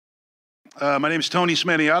My name is Tony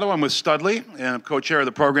Smaniato. I'm with Studley, and I'm co-chair of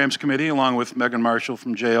the Programs Committee, along with Megan Marshall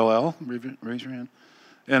from JLL, raise your hand,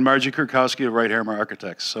 and Margie Kurkowski of Right Hammer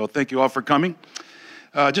Architects. So thank you all for coming.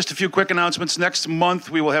 Just a few quick announcements. Next month,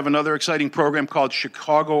 we will have another exciting program called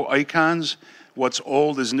Chicago Icons. What's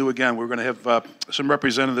old is new again. We're going to have some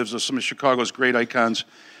representatives of some of Chicago's great icons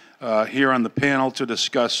here on the panel to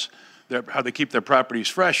discuss how they keep their properties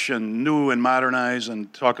fresh and new and modernized,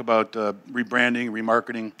 and talk about rebranding,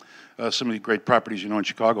 remarketing some of the great properties you know in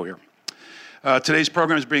Chicago here. Today's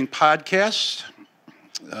program is being podcast.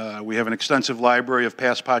 We have an extensive library of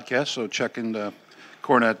past podcasts, so check in the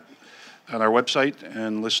Cornet on our website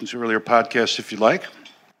and listen to earlier podcasts if you'd like.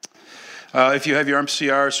 If you have your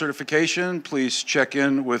MCR certification, please check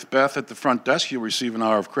in with Beth at the front desk. You'll receive an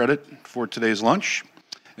hour of credit for today's lunch.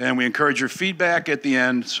 And we encourage your feedback at the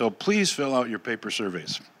end, so please fill out your paper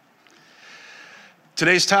surveys.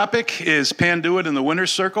 Today's topic is Panduit and the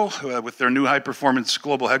Winner's Circle with their new high-performance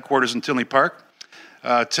global headquarters in Tinley Park.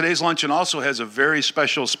 Today's luncheon also has a very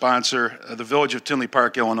special sponsor, the Village of Tinley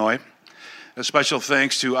Park, Illinois. A special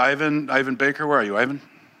thanks to Ivan Baker. Where are you, Ivan?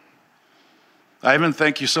 Ivan,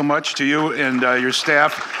 thank you so much to you and your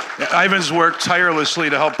staff. Ivan's worked tirelessly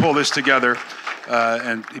to help pull this together,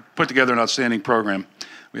 and he put together an outstanding program.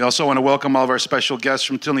 We also want to welcome all of our special guests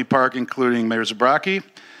from Tinley Park, including Mayor Zabrocki,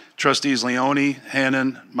 Trustees Leone,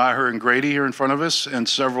 Hannon, Maher, and Grady here in front of us, and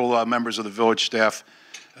several members of the village staff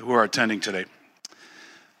who are attending today.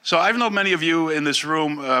 So I've known many of you in this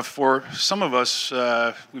room. For some of us,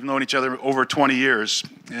 we've known each other over 20 years.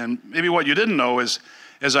 And maybe what you didn't know is,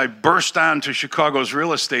 as I burst onto Chicago's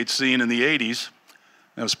real estate scene in the 80s,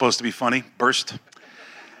 that was supposed to be funny, burst.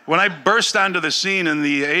 When I burst onto the scene in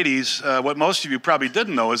the 80s, what most of you probably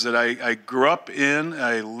didn't know is that I grew up in,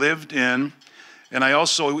 I lived in, and I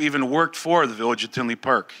also even worked for the Village of Tinley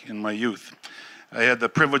Park in my youth. I had the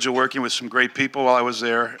privilege of working with some great people while I was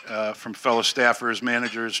there, from fellow staffers,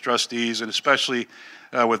 managers, trustees, and especially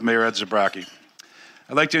with Mayor Ed Zabrocki.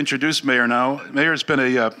 I'd like to introduce Mayor now. Mayor has been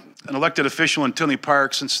an elected official in Tinley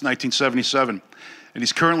Park since 1977, and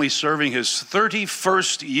he's currently serving his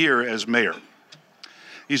 31st year as mayor.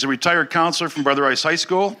 He's a retired counselor from Brother Rice High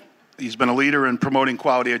School. He's been a leader in promoting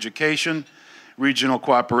quality education, regional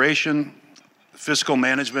cooperation, fiscal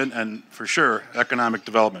management, and for sure, economic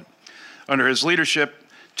development. Under his leadership,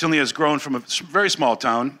 Tinley has grown from a very small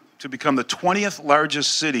town to become the 20th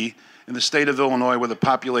largest city in the state of Illinois with a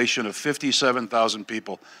population of 57,000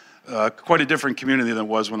 people. Quite a different community than it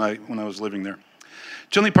was when I was living there.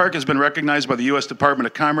 Tinley Park has been recognized by the U.S. Department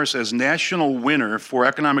of Commerce as National Winner for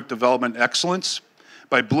Economic Development Excellence,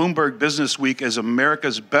 by Bloomberg Business Week as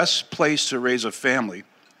America's best place to raise a family,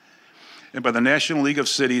 and by the National League of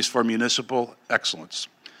Cities for Municipal Excellence.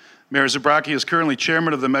 Mayor Zabrocki is currently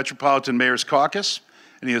chairman of the Metropolitan Mayor's Caucus,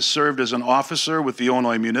 and he has served as an officer with the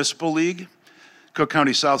Illinois Municipal League, Cook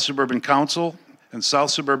County South Suburban Council, and South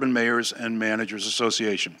Suburban Mayors and Managers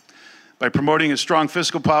Association. By promoting a strong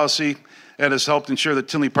fiscal policy, Ed has helped ensure that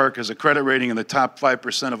Tinley Park has a credit rating in the top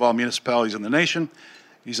 5% of all municipalities in the nation.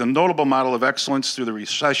 He's a notable model of excellence through the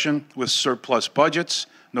recession with surplus budgets,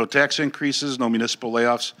 no tax increases, no municipal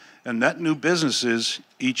layoffs, and net new businesses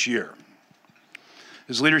each year.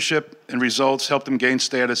 His leadership and results helped him gain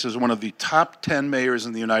status as one of the top 10 mayors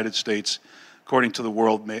in the United States, according to the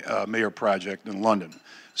World Mayor Project in London.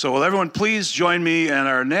 So will everyone please join me and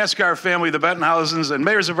our NASCAR family, the Bettenhausens, and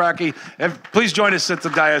Mayor Zabrocki. Please join us at the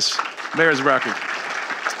dais, Mayor Zabrocki.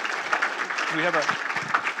 We have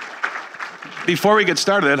Before we get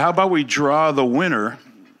started, how about we draw the winner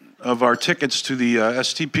of our tickets to the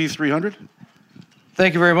STP 300?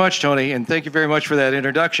 Thank you very much, Tony, and thank you very much for that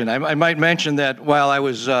introduction. I might mention that while I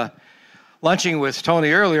was lunching with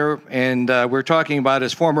Tony earlier, and we're talking about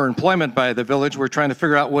his former employment by the village, we're trying to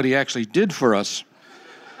figure out what he actually did for us.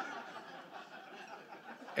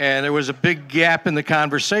 And there was a big gap in the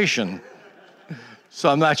conversation. So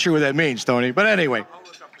I'm not sure what that means, Tony. But anyway.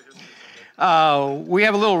 We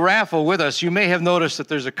have a little raffle with us. You may have noticed that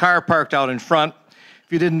there's a car parked out in front.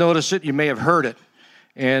 If you didn't notice it, you may have heard it.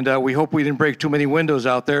 And we hope we didn't break too many windows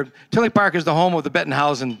out there. Tinley Park is the home of the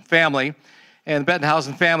Bettenhausen family. And the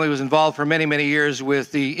Bettenhausen family was involved for many, many years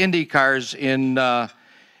with the Indy cars in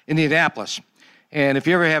Indianapolis. And if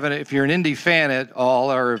you're an Indy fan at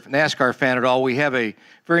all, or a NASCAR fan at all, we have a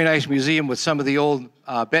very nice museum with some of the old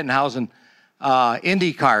Bettenhausen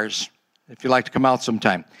Indy cars, if you'd like to come out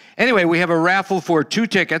sometime. Anyway, we have a raffle for 2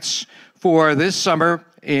 tickets for this summer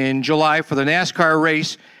in July for the NASCAR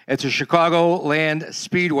race at the Chicagoland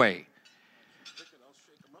Speedway.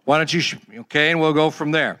 Why don't you, okay, and we'll go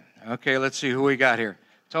from there. Okay, let's see who we got here.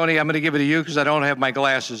 Tony, I'm going to give it to you because I don't have my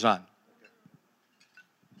glasses on.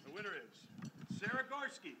 The winner is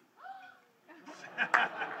Gorski.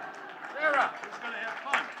 Sarah is going to have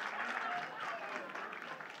fun.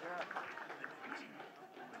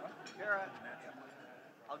 Sarah,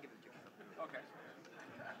 I'll give it to you. Okay.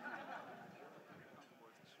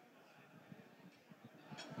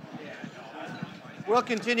 We'll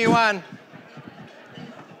continue on.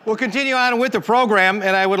 We'll continue on with the program,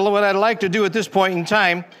 and what I'd like to do at this point in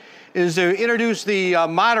time is to introduce the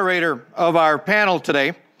moderator of our panel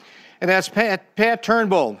today, and that's Pat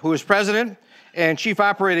Turnbull, who is President and Chief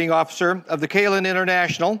Operating Officer of the Kalin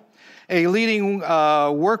International, a leading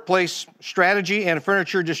workplace strategy and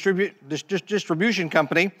furniture distribution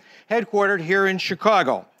company headquartered here in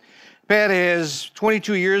Chicago. Pat has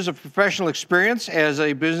 22 years of professional experience as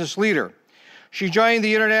a business leader. She joined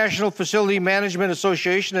the International Facility Management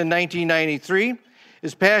Association in 1993,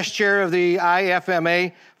 is past chair of the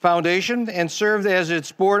IFMA Foundation, and served as on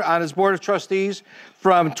its board of trustees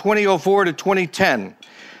from 2004 to 2010.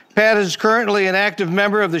 Pat is currently an active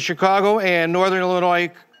member of the Chicago and Northern Illinois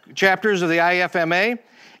chapters of the IFMA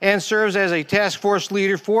and serves as a task force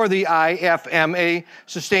leader for the IFMA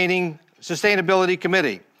Sustainability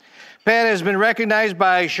Committee. Pat has been recognized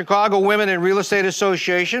by Chicago Women in Real Estate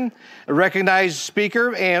Association, a recognized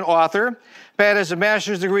speaker and author. Pat has a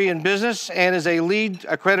master's degree in business and is a lead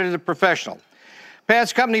accredited professional.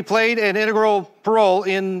 Pat's company played an integral role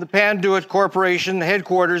in the Panduit Corporation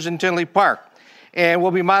headquarters in Tinley Park and will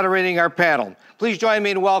be moderating our panel. Please join me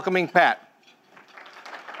in welcoming Pat.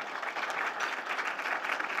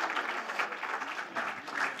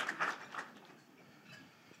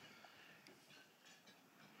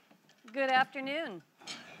 Good afternoon.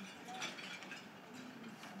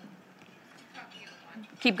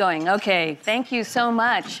 Keep going. Okay. Thank you so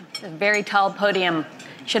much. A very tall podium.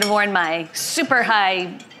 Should have worn my super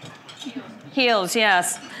high heels,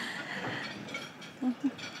 yes.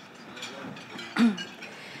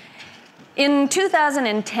 In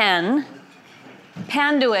 2010,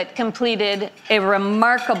 Panduit completed a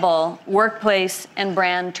remarkable workplace and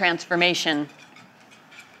brand transformation.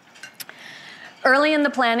 Early in the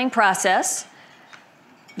planning process,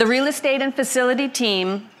 the real estate and facility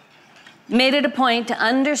team made it a point to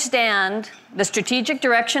understand the strategic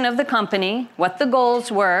direction of the company, what the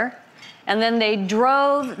goals were, and then they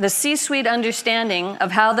drove the C-suite understanding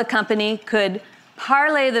of how the company could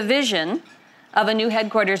parlay the vision of a new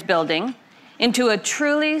headquarters building into a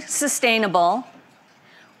truly sustainable,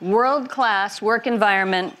 world-class work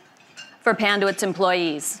environment for Panduit's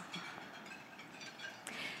employees.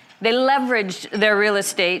 They leveraged their real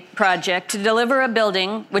estate project to deliver a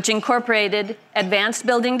building which incorporated advanced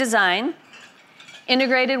building design,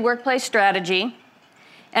 integrated workplace strategy,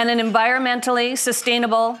 and an environmentally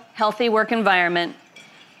sustainable, healthy work environment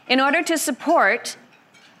in order to support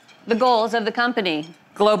the goals of the company: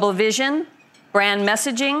 global vision, brand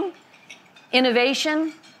messaging,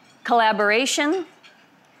 innovation, collaboration,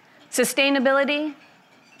 sustainability,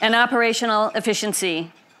 and operational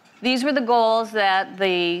efficiency. These were the goals that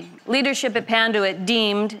the leadership at Panduit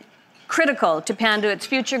deemed critical to Panduit's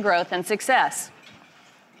future growth and success.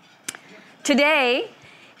 Today,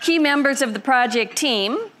 key members of the project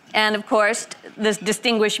team, and of course, the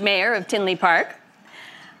distinguished mayor of Tinley Park,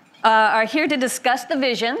 are here to discuss the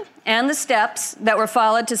vision and the steps that were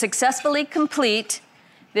followed to successfully complete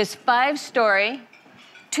this 5-story,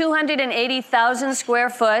 280,000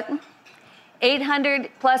 square foot,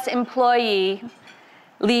 800 plus employee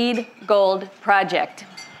LEED Gold project.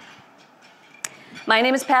 My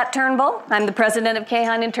name is Pat Turnbull. I'm the president of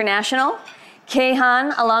Kalin International.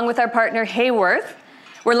 Kalin, along with our partner Hayworth,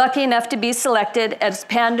 were lucky enough to be selected as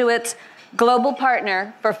Panduit's global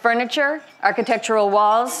partner for furniture, architectural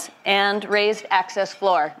walls, and raised access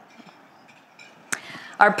floor.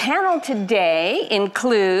 Our panel today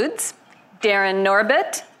includes Darren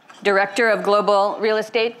Norbit, Director of Global Real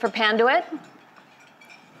Estate for Panduit,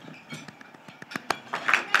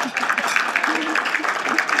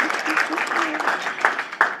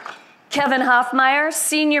 Kevin Hoffmeyer,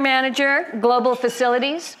 Senior Manager, Global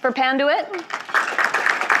Facilities for Panduit.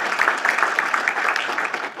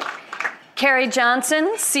 Carrie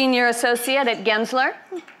Johnson, Senior Associate at Gensler.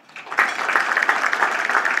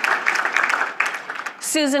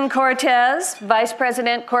 Susan Cortez, Vice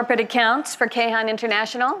President, Corporate Accounts for Kalin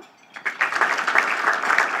International.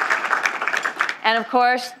 And of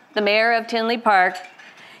course, the Mayor of Tinley Park,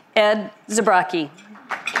 Ed Zabrocki.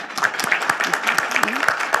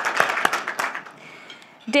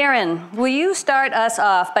 Darren, will you start us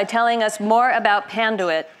off by telling us more about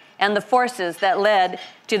Panduit and the forces that led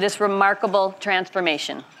to this remarkable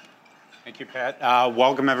transformation? Thank you, Pat.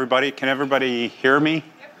 Welcome, everybody. Can everybody hear me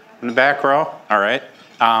in the back row? All right.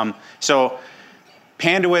 So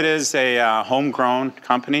Panduit is a homegrown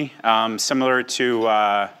company, similar to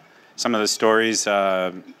some of the stories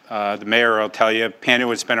the mayor will tell you.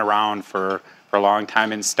 Panduit's been around for a long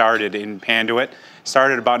time and started in Panduit.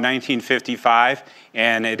 Started about 1955,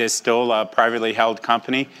 and it is still a privately held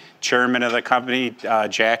company. Chairman of the company,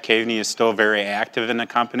 Jack Caveney, is still very active in the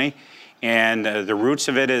company, and the roots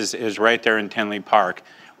of it is right there in Tinley Park.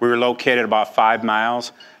 We were located about 5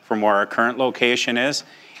 miles from where our current location is,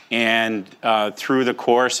 and through the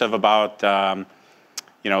course of about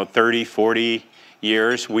 30, 40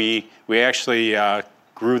 years, we actually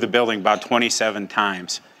grew the building about 27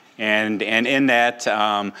 times. And in that,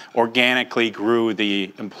 organically grew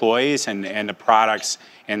the employees and the products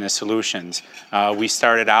and the solutions. We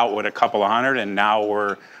started out with a couple of hundred, and now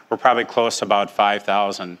we're probably close to about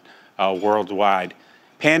 5,000 worldwide.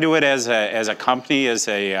 Panduit as a company is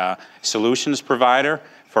a solutions provider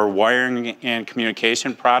for wiring and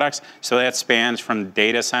communication products. So that spans from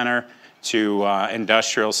data center to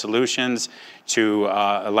industrial solutions to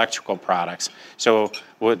electrical products. So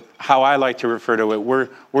how I like to refer to it,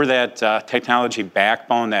 we're that technology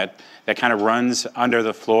backbone that kind of runs under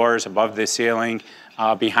the floors, above the ceiling,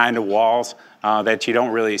 behind the walls that you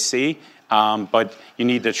don't really see, but you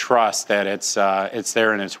need to trust that it's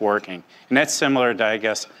there and it's working. And that's similar to, I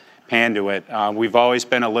guess, Panduit. We've always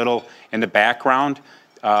been a little in the background.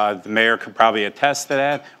 The mayor could probably attest to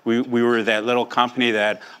that. We were that little company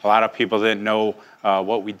that a lot of people didn't know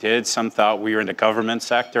what we did. Some thought we were in the government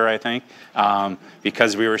sector, I think,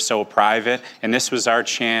 because we were so private. And this was our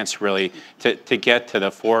chance, really, to get to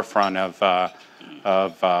the forefront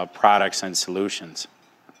of products and solutions.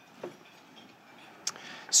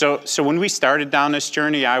 So when we started down this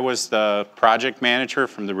journey, I was the project manager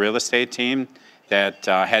from the real estate team that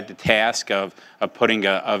had the task of putting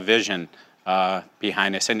a vision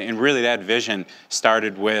behind us. And really that vision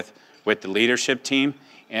started with the leadership team.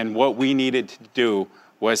 And what we needed to do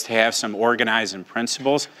was to have some organizing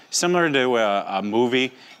principles, similar to a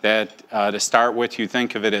movie that to start with, you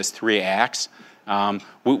think of it as 3 acts.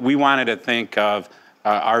 We wanted to think of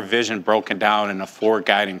our vision broken down into 4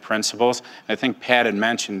 guiding principles. I think Pat had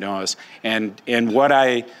mentioned those. And what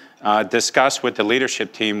I discussed with the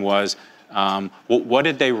leadership team was what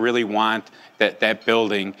did they really want that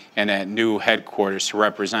building and that new headquarters to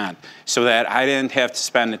represent, so that I didn't have to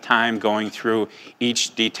spend the time going through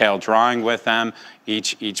each detailed drawing with them,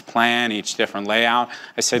 each plan, each different layout.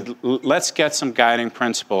 I said, let's get some guiding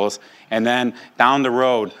principles, and then down the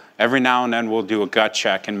road, every now and then we'll do a gut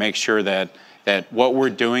check and make sure that what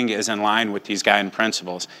we're doing is in line with these guiding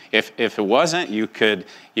principles. If it wasn't, you could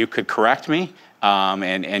correct me.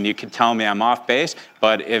 And you can tell me I'm off base,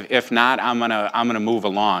 but if not, I'm gonna move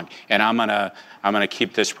along, and I'm gonna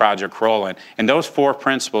keep this project rolling. And those 4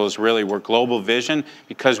 principles really were global vision,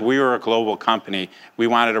 because we were a global company. We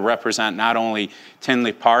wanted to represent not only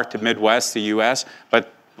Tinley Park, the Midwest, the U.S.,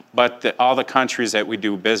 but all the countries that we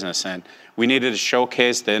do business in. We needed to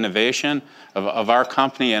showcase the innovation of our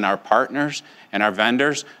company and our partners and our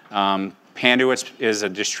vendors. Panduit is a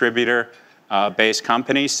distributor-based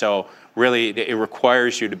company, so really, it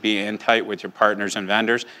requires you to be in tight with your partners and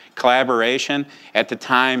vendors. Collaboration. At the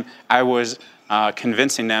time, I was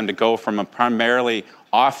convincing them to go from a primarily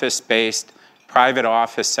office-based, private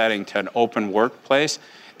office setting to an open workplace.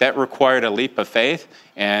 That required a leap of faith.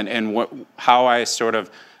 And how I sort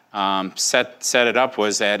of set it up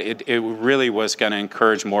was that it really was going to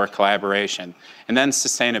encourage more collaboration. And then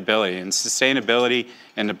sustainability. And sustainability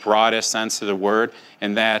in the broadest sense of the word,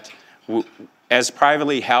 in that as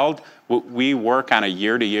privately held, we work on a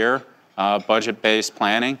year-to-year budget-based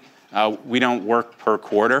planning. We don't work per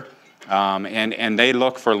quarter, and they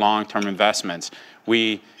look for long-term investments.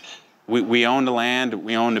 We own the land,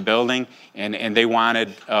 we own the building, and they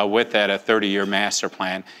wanted with that a 30-year master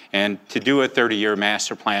plan. And to do a 30-year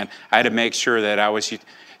master plan, I had to make sure that I was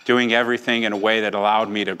doing everything in a way that allowed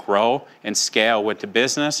me to grow and scale with the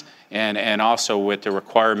business, and also with the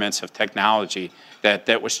requirements of technology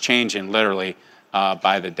that was changing literally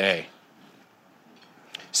by the day.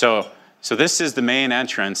 So this is the main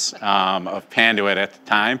entrance of Panduit at the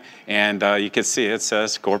time, and you can see it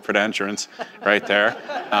says corporate entrance right there.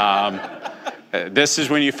 This is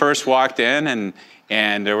when you first walked in,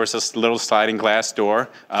 and there was this little sliding glass door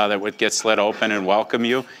that would get slid open and welcome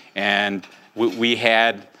you. And we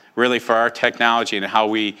had, really for our technology and how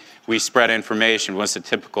we spread information, was a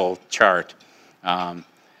typical chart.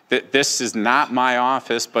 This is not my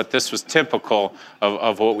office, but this was typical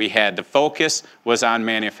of what we had. The focus was on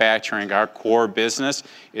manufacturing. Our core business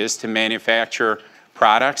is to manufacture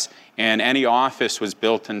products, and any office was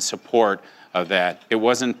built in support of that. It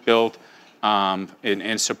wasn't built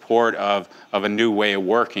in support of a new way of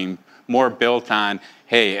working, more built on,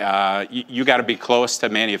 hey, you got to be close to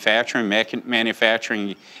manufacturing.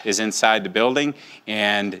 Manufacturing is inside the building,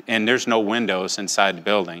 and there's no windows inside the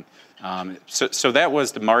building. So that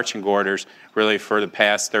was the marching orders really for the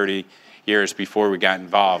past 30 years before we got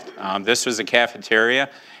involved. This was a cafeteria,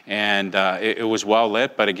 and it was well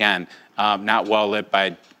lit, but again, not well lit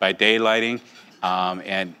by daylighting,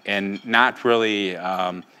 and not really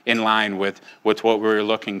in line with what we were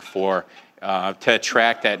looking for to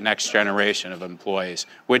attract that next generation of employees,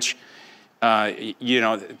 which,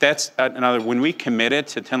 that's another, when we committed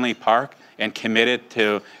to Tinley Park and committed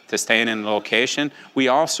to staying in the location, we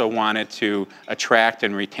also wanted to attract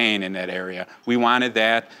and retain in that area. We wanted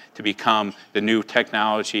that to become the new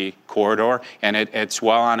technology corridor, and it's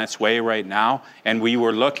well on its way right now, and we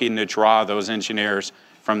were looking to draw those engineers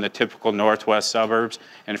from the typical northwest suburbs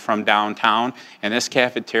and from downtown, and this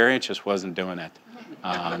cafeteria just wasn't doing it.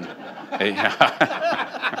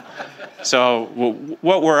 So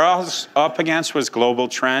what we're all up against was global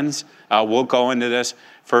trends. We'll go into this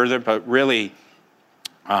further, but really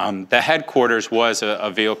the headquarters was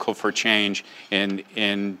a vehicle for change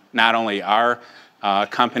in not only our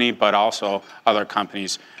company, but also other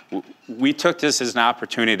companies. We took this as an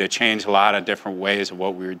opportunity to change a lot of different ways of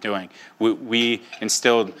what we were doing. We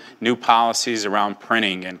instilled new policies around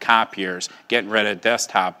printing and copiers, getting rid of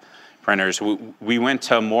desktop printers. We went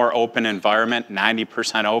to a more open environment,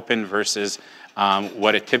 90% open versus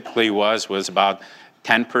what it typically was about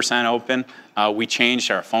 10% open. We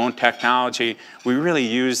changed our phone technology. We really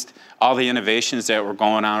used all the innovations that were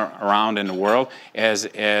going on around in the world as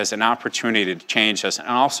an opportunity to change us and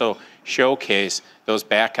also showcase those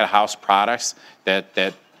back-of-house products that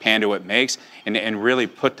Panduit makes and really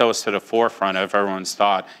put those to the forefront of everyone's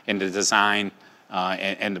thought in the design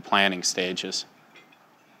and the planning stages.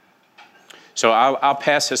 So I'll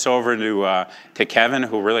pass this over to Kevin,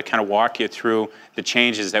 who will really kind of walk you through the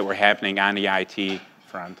changes that were happening on the IT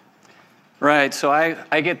front. Right, so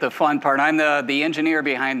I get the fun part. I'm the engineer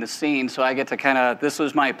behind the scenes, so I get to this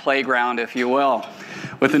was my playground, if you will,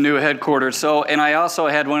 with the new headquarters. And I also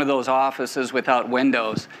had one of those offices without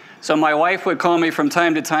windows. So my wife would call me from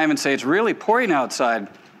time to time and say, it's really pouring outside.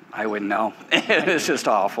 I wouldn't know. It's just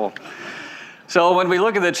awful. So when we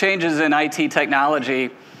look at the changes in IT technology,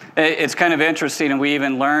 it's kind of interesting, and we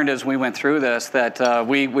even learned as we went through this that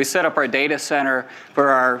we set up our data center for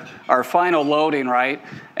our final loading, right?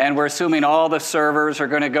 And we're assuming all the servers are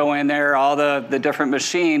going to go in there, all the different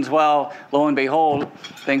machines. Well, lo and behold,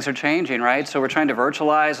 things are changing, right? So we're trying to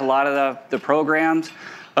virtualize a lot of the programs.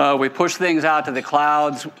 We push things out to the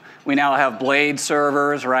clouds. We now have blade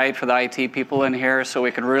servers, right, for the IT people in here, so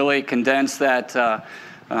we can really condense that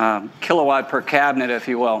kilowatt per cabinet, if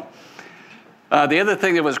you will. The other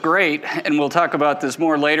thing that was great, and we'll talk about this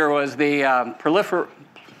more later, was the proliferation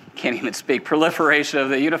of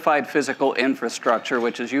the Unified Physical Infrastructure,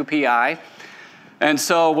 which is UPI. And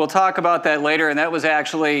so we'll talk about that later, and that was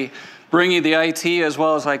actually bringing the IT as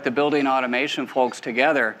well as like the building automation folks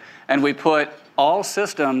together. And we put all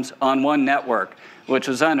systems on one network, which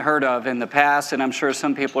was unheard of in the past, and I'm sure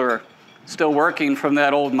some people are still working from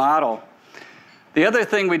that old model. The other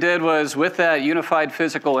thing we did was with that unified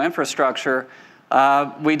physical infrastructure,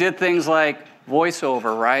 we did things like voice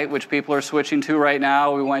over, right, which people are switching to right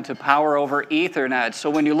now. We went to power over Ethernet. So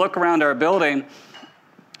when you look around our building,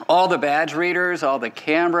 all the badge readers, all the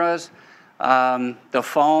cameras, the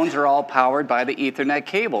phones are all powered by the Ethernet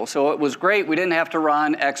cable. So it was great. We didn't have to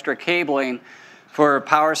run extra cabling for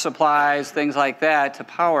power supplies, things like that, to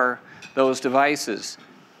power those devices.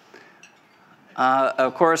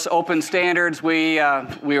 Of course, open standards, we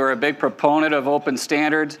were a big proponent of open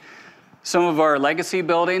standards. Some of our legacy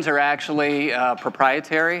buildings are actually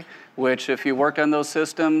proprietary, which if you work on those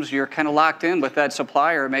systems, you're kind of locked in with that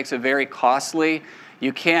supplier. It makes it very costly.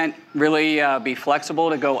 You can't really be flexible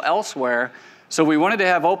to go elsewhere. So we wanted to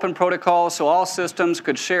have open protocols so all systems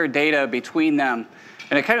could share data between them.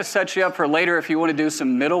 And it kind of sets you up for later if you want to do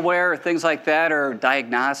some middleware or things like that or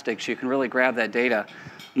diagnostics. You can really grab that data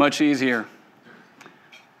much easier.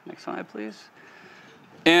 Next slide, please.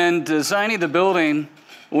 In designing the building,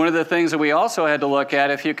 one of the things that we also had to look at,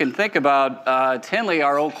 if you can think about Tinley,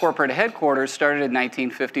 our old corporate headquarters started in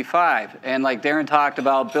 1955. And like Darren talked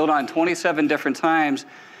about, built on 27 different times,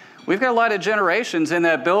 we've got a lot of generations in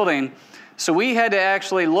that building. So we had to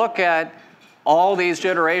actually look at all these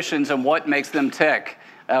generations and what makes them tick.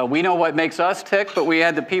 We know what makes us tick, but we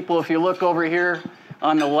had the people, if you look over here,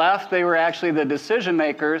 on the left, they were actually the decision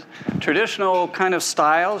makers, traditional kind of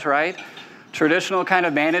styles, right? traditional kind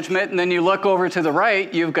of management. And then you look over to the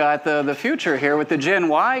right, you've got the future here with the Gen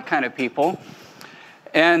Y kind of people.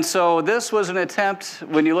 And so this was an attempt,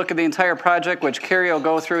 when you look at the entire project, which Carrie will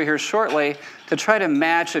go through here shortly, to try to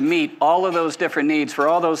match and meet all of those different needs for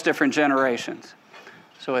all those different generations.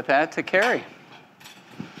 So with that, to Carrie.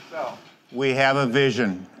 We have a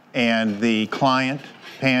vision, and the client,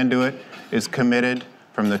 Panduit, is committed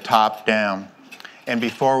from the top down. And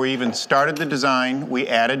before we even started the design, we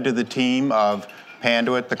added to the team of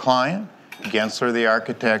Panduit, the client, Gensler, the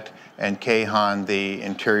architect, and Kahan, the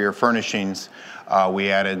interior furnishings.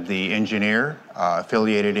 We added the engineer,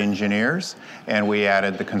 affiliated engineers, and we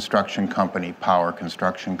added the construction company, Power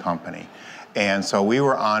Construction Company. And so we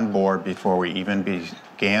were on board before we even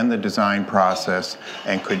began the design process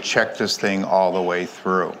and could check this thing all the way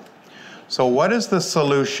through. So what is the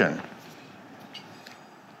solution?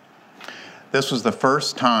 This was the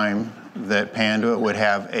first time that Panduit would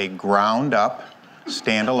have a ground-up,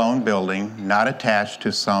 standalone building, not attached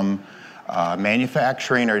to some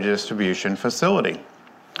manufacturing or distribution facility.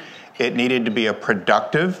 It needed to be a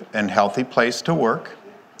productive and healthy place to work.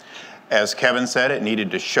 As Kevin said, it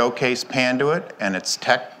needed to showcase Panduit and its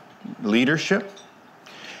tech leadership.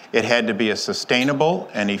 It had to be a sustainable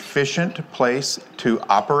and efficient place to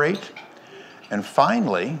operate. And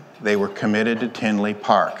finally, they were committed to Tinley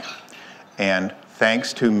Park. And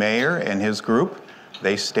thanks to Mayor and his group,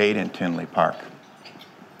 they stayed in Tinley Park.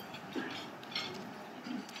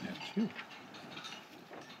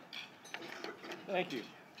 Thank you.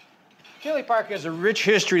 Tinley Park has a rich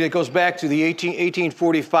history that goes back to the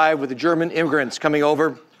 1845 with the German immigrants coming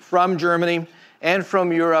over from Germany and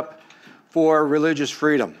from Europe for religious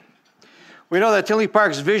freedom. We know that Tinley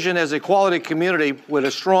Park's vision as a quality community with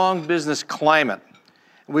a strong business climate.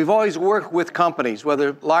 We've always worked with companies,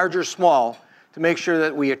 whether large or small, to make sure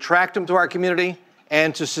that we attract them to our community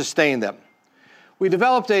and to sustain them. We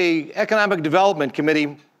developed an economic development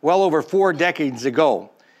committee well over 4 decades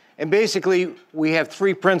ago. And basically, we have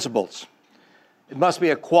 3 principles. It must be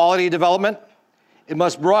a quality development. It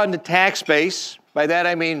must broaden the tax base. By that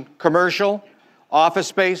I mean commercial, office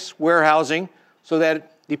space, warehousing, so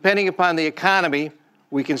that depending upon the economy,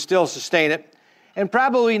 we can still sustain it. And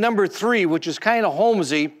probably number 3, which is kind of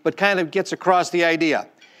Holmesy, but kind of gets across the idea,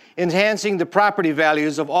 enhancing the property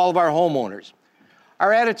values of all of our homeowners.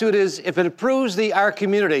 Our attitude is, if it improves our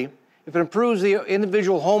community, if it improves the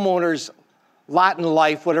individual homeowners' lot in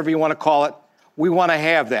life, whatever you want to call it, we want to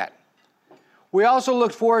have that. We also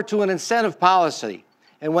looked forward to an incentive policy.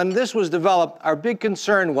 And when this was developed, our big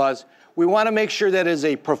concern was we want to make sure that it is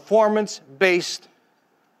a performance-based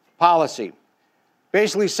policy.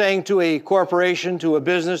 Basically saying to a corporation, to a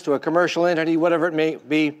business, to a commercial entity, whatever it may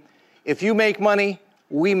be, if you make money,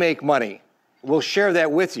 we make money. We'll share that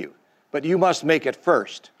with you, but you must make it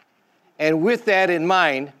first. And with that in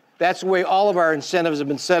mind, that's the way all of our incentives have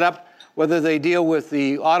been set up, whether they deal with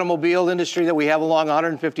the automobile industry that we have along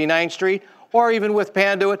 159th Street, or even with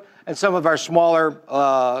Panduit and some of our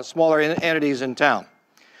smaller entities in town.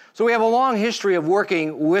 So we have a long history of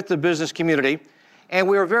working with the business community, and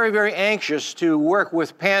we were very, very anxious to work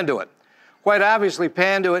with Panduit. Quite obviously,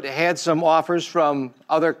 Panduit had some offers from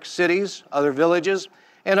other cities, other villages,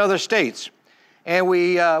 and other states. And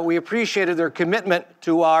we appreciated their commitment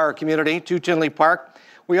to our community, to Tinley Park.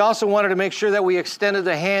 We also wanted to make sure that we extended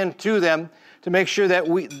a hand to them to make sure that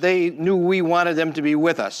they knew we wanted them to be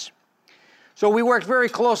with us. So we worked very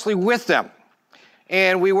closely with them.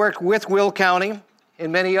 And we worked with Will County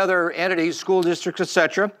and many other entities, school districts,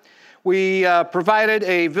 etc. We provided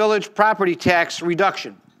a village property tax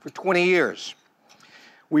reduction for 20 years.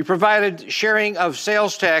 We provided sharing of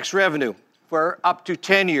sales tax revenue for up to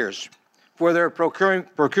 10 years for their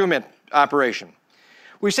procurement operation.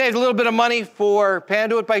 We saved a little bit of money for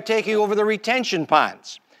Panduit by taking over the retention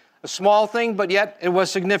ponds. A small thing, but yet it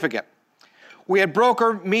was significant. We had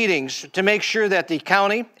broker meetings to make sure that the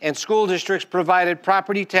county and school districts provided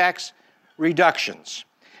property tax reductions.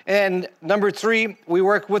 And number 3, we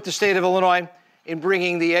worked with the state of Illinois in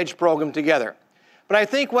bringing the EDGE program together. But I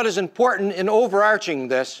think what is important in overarching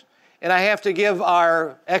this, and I have to give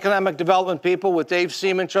our economic development people with Dave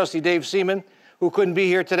Seaman, Trustee Dave Seaman, who couldn't be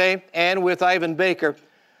here today, and with Ivan Baker,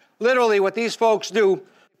 literally what these folks do,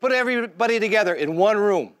 put everybody together in one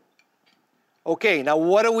room. Okay, now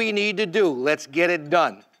what do we need to do? Let's get it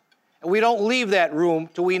done. And we don't leave that room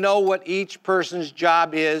till we know what each person's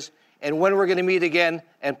job is and when we're going to meet again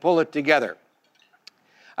and pull it together.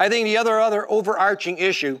 I think the other overarching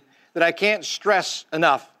issue that I can't stress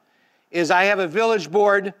enough is I have a village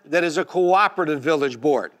board that is a cooperative village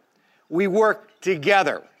board. We work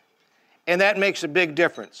together, and that makes a big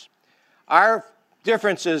difference. Our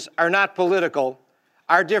differences are not political.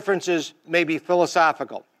 Our differences may be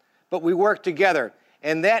philosophical, but we work together.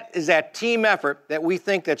 And that is that team effort that we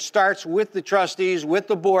think that starts with the trustees, with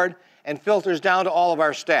the board, and filters down to all of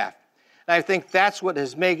our staff. And I think that's what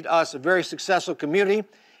has made us a very successful community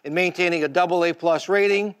in maintaining a AA+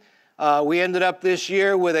 rating. We ended up this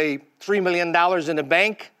year with a $3 million in the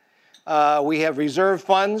bank. We have reserve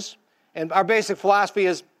funds. And our basic philosophy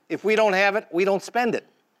is if we don't have it, we don't spend it.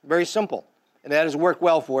 Very simple. And that has worked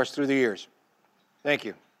well for us through the years. Thank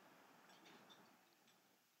you.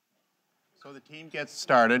 So the team gets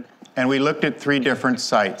started, and we looked at 3 different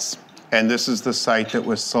sites, and this is the site that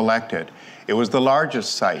was selected. It was the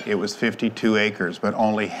largest site. It was 52 acres, but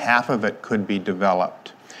only half of it could be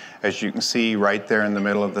developed. As you can see, right there in the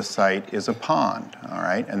middle of the site is a pond, all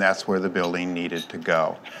right? And that's where the building needed to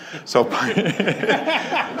go. So,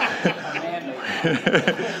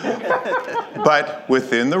 but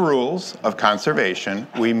within the rules of conservation,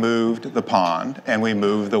 we moved the pond and we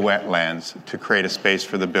moved the wetlands to create a space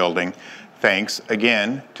for the building, thanks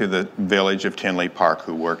again to the village of Tinley Park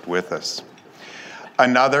who worked with us.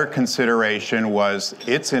 Another consideration was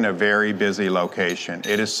it's in a very busy location.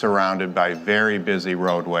 It is surrounded by very busy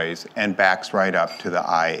roadways and backs right up to the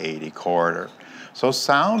I-80 corridor. So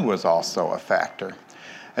sound was also a factor.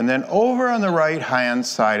 And then over on the right-hand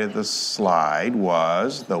side of the slide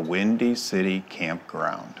was the Windy City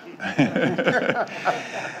Campground.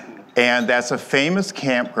 And that's a famous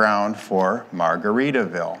campground for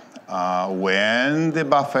Margaritaville. When the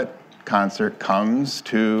Buffett concert comes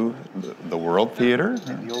to the World Theater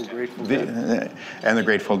and the old Grateful Dead. And the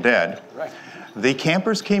Grateful Dead. Right. The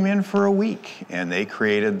campers came in for a week and they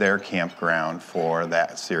created their campground for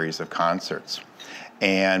that series of concerts.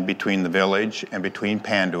 And between the village and between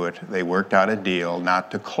Panduit, they worked out a deal not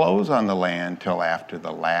to close on the land till after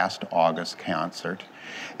the last August concert.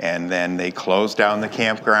 And then they closed down the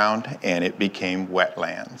campground and it became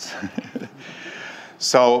wetlands.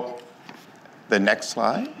 So the next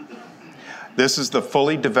slide. This is the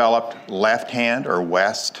fully developed left-hand or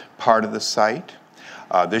west part of the site.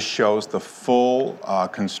 This shows the full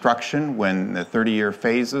construction when the 30-year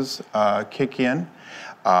phases kick in.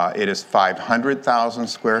 It is 500,000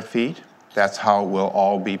 square feet. That's how it will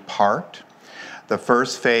all be parked. The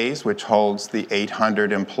first phase, which holds the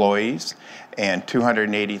 800 employees and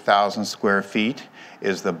 280,000 square feet,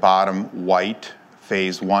 is the bottom white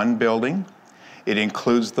Phase 1 building. It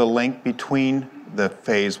includes the link between the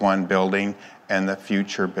Phase 1 building and the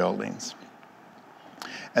future buildings.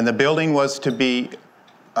 And the building was to be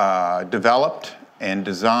developed and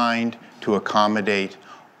designed to accommodate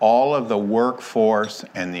all of the workforce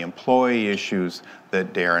and the employee issues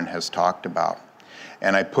that Darren has talked about.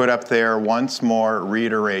 And I put up there once more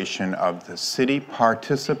reiteration of the city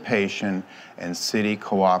participation and city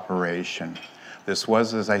cooperation. This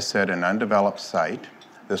was, as I said, an undeveloped site.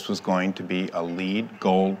 This was going to be a LEED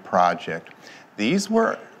Gold project. These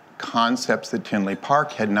were concepts that Tinley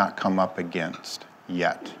Park had not come up against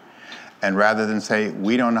yet. And rather than say,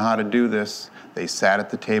 we don't know how to do this, they sat at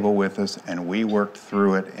the table with us and we worked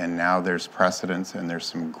through it, and now there's precedence and there's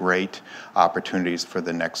some great opportunities for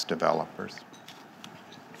the next developers.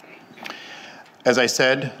 As I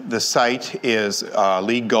said, the site is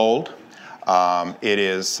LEED Gold. It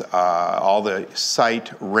is all the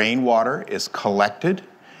site rainwater is collected,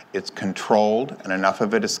 it's controlled, and enough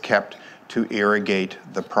of it is kept to irrigate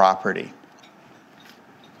the property.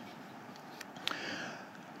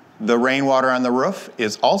 The rainwater on the roof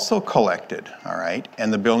is also collected, all right?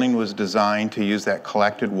 And the building was designed to use that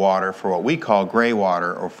collected water for what we call gray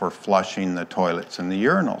water, or for flushing the toilets and the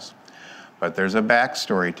urinals. But there's a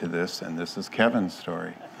backstory to this, and this is Kevin's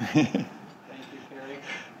story. Thank you, Kerry.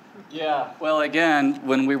 Yeah, well, again,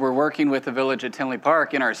 when we were working with the village at Tinley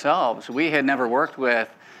Park and ourselves, we had never worked with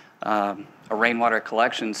a rainwater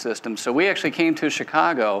collection system. So we actually came to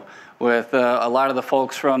Chicago with a lot of the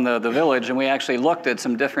folks from the village, and we actually looked at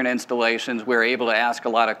some different installations. We were able to ask a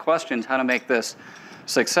lot of questions how to make this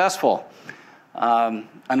successful. I'm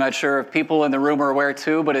not sure if people in the room are aware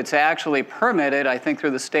too, but it's actually permitted, I think,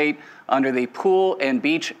 through the state under the Pool and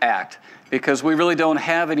Beach Act, because we really don't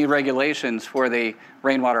have any regulations for the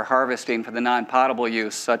rainwater harvesting for the non-potable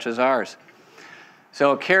use such as ours.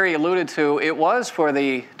 So Kerry alluded to, it was for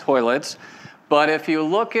the toilets, but if you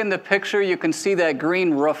look in the picture, you can see that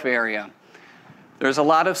green roof area. There's a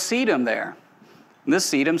lot of sedum there. And this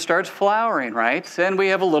sedum starts flowering, right? And we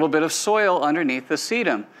have a little bit of soil underneath the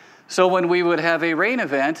sedum. So when we would have a rain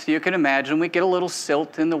event, you can imagine we get a little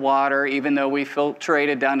silt in the water, even though we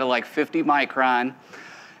filtrated down to like 50 micron,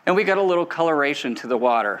 and we got a little coloration to the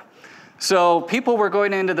water. So people were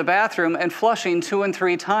going into the bathroom and flushing 2 and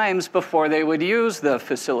 3 times before they would use the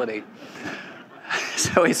facility.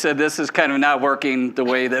 So he said, this is kind of not working the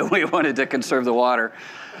way that we wanted to conserve the water.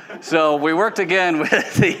 So we worked again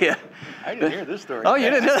with the... I didn't hear this story. Oh,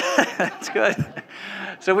 you didn't know that? That's good.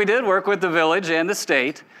 So we did work with the village and the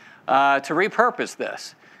state to repurpose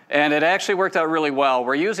this. And it actually worked out really well.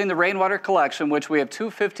 We're using the rainwater collection, which we have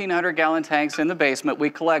 2 1,500-gallon tanks in the basement.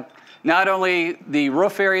 We collect not only the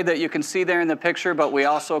roof area that you can see there in the picture, but we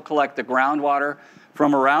also collect the groundwater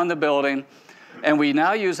from around the building. And we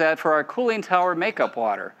now use that for our cooling tower makeup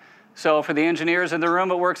water. So for the engineers in the room,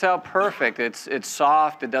 it works out perfect. It's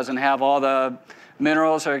soft. It doesn't have all the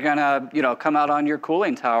minerals that are going to come out on your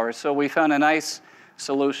cooling tower. So we found a nice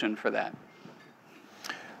solution for that.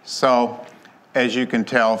 So, as you can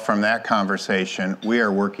tell from that conversation, we are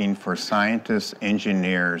working for scientists,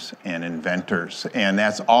 engineers, and inventors. And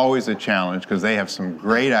that's always a challenge because they have some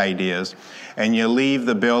great ideas. And you leave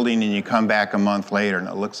the building and you come back a month later and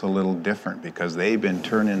it looks a little different because they've been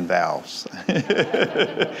turning valves.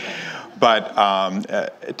 But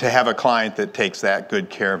to have a client that takes that good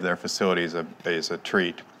care of their facility is a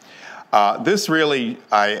treat. This really,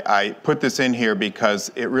 I put this in here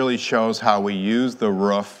because it really shows how we use the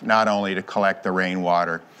roof not only to collect the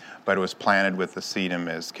rainwater, but it was planted with the sedum,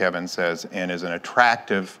 as Kevin says, and is an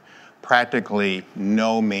attractive, practically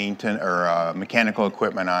no maintenance or mechanical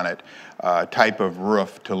equipment on it type of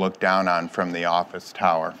roof to look down on from the office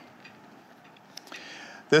tower.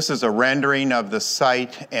 This is a rendering of the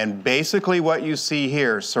site, and basically what you see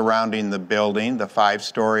here surrounding the building, the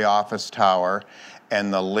 5-story office tower,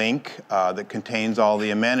 and the link that contains all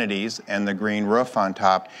the amenities and the green roof on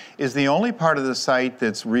top is the only part of the site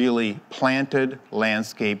that's really planted,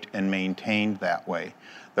 landscaped, and maintained that way.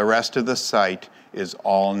 The rest of the site is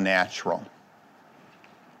all natural.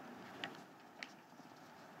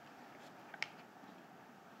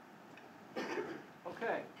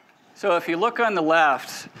 Okay. So if you look on the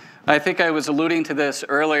left, I think I was alluding to this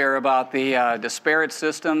earlier about the disparate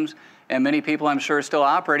systems. And many people, I'm sure, are still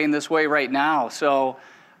operating this way right now. So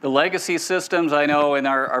the legacy systems, I know in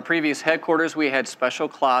our previous headquarters, we had special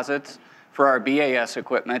closets for our BAS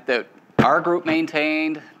equipment that our group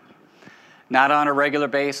maintained, not on a regular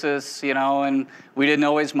basis, and we didn't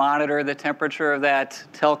always monitor the temperature of that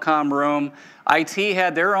telecom room. IT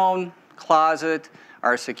had their own closet.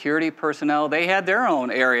 Our security personnel, they had their own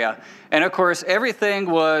area. And of course, everything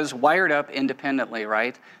was wired up independently,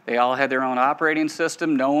 right? They all had their own operating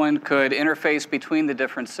system. No one could interface between the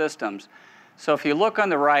different systems. So if you look on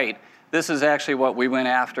the right, this is actually what we went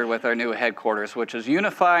after with our new headquarters, which is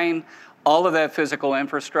unifying all of that physical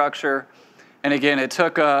infrastructure. And again, it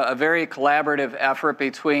took a very collaborative effort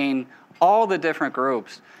between all the different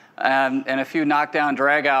groups. And a few knockdown,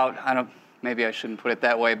 drag out, maybe I shouldn't put it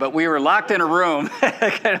that way, but we were locked in a room,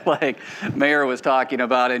 kind of like Mayor was talking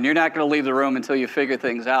about, and you're not going to leave the room until you figure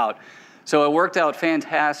things out. So it worked out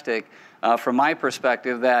fantastic from my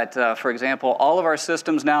perspective that, for example, all of our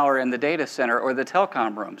systems now are in the data center or the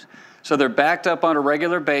telecom rooms. So they're backed up on a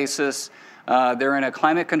regular basis. They're in a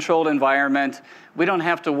climate-controlled environment. We don't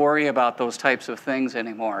have to worry about those types of things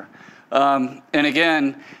anymore. And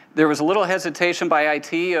again, there was a little hesitation by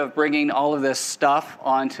IT of bringing all of this stuff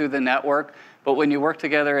onto the network, but when you work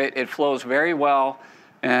together, it flows very well.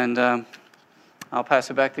 And I'll pass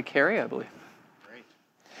it back to Carrie, I believe. Great.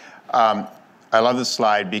 I love this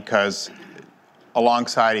slide because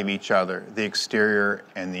alongside of each other, the exterior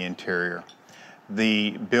and the interior.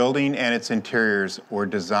 The building and its interiors were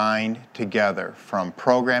designed together from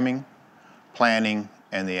programming, planning,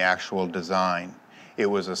 and the actual design. It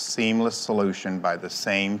was a seamless solution by the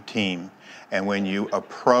same team. And when you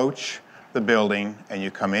approach the building and you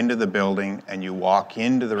come into the building and you walk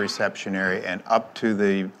into the reception area and up to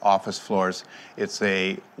the office floors, it's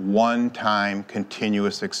a one-time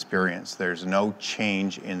continuous experience. There's no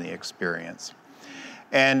change in the experience.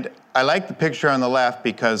 And I like the picture on the left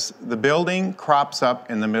because the building crops up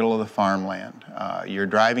in the middle of the farmland. You're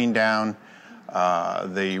driving down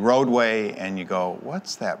the roadway and you go,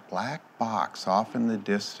 what's that black box off in the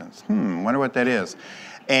distance? Wonder what that is.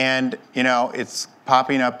 And it's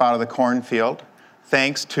popping up out of the cornfield.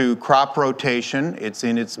 Thanks to crop rotation, it's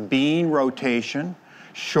in its bean rotation,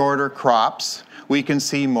 shorter crops, we can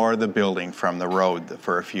see more of the building from the road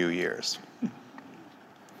for a few years.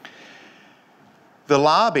 The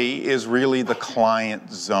lobby is really the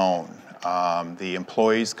client zone. The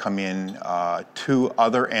employees come in 2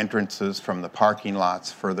 other entrances from the parking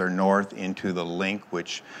lots further north into the link,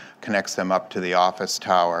 which connects them up to the office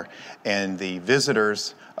tower, and the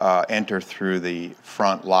visitors enter through the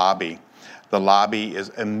front lobby. The lobby is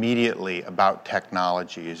immediately about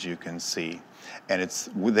technology, as you can see. And it's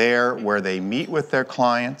there where they meet with their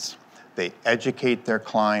clients, they educate their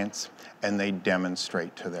clients, and they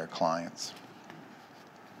demonstrate to their clients.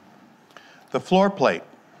 The floor plate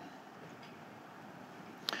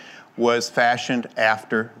was fashioned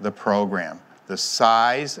after the program. The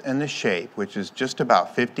size and the shape, which is just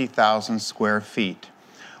about 50,000 square feet,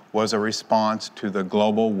 was a response to the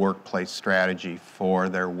global workplace strategy for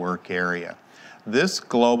their work area. This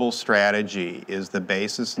global strategy is the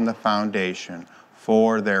basis and the foundation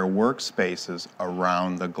for their workspaces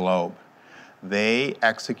around the globe. They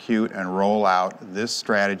execute and roll out this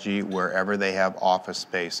strategy wherever they have office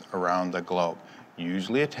space around the globe,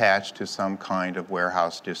 usually attached to some kind of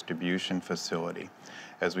warehouse distribution facility.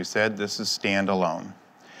 As we said, this is standalone.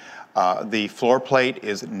 The floor plate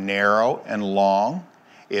is narrow and long.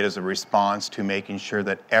 It is a response to making sure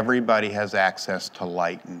that everybody has access to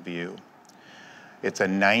light and view. It's a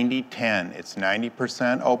 90-10. It's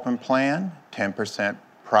 90% open plan, 10%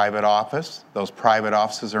 private office. Those private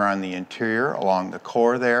offices are on the interior along the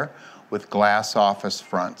core there with glass office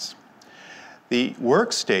fronts. The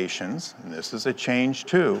workstations, and this is a change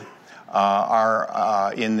too,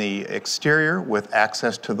 are in the exterior with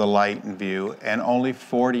access to the light and view and only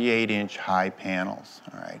 48-inch high panels.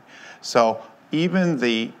 All right. So even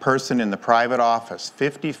the person in the private office,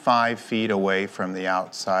 55 feet away from the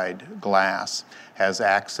outside glass, has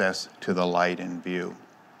access to the light and view.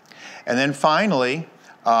 And then finally,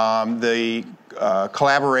 the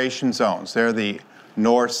collaboration zones. They're the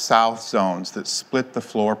north-south zones that split the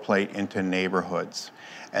floor plate into neighborhoods.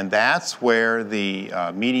 And that's where the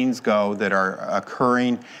meetings go that are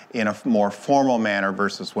occurring in a more formal manner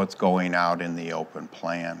versus what's going out in the open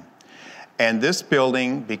plan. And this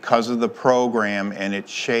building, because of the program and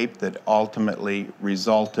its shape that ultimately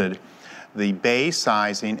resulted, the bay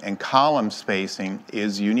sizing and column spacing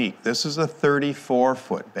is unique. This is a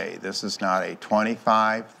 34-foot bay. This is not a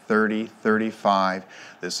 25, 30, 35.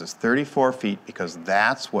 This is 34 feet because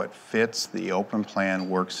that's what fits the open plan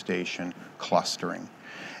workstation clustering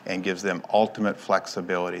and gives them ultimate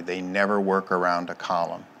flexibility. They never work around a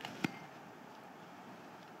column.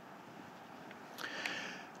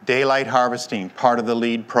 Daylight harvesting, part of the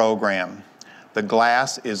LEED program. The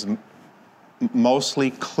glass is mostly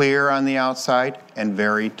clear on the outside and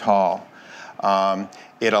very tall.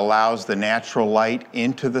 It allows the natural light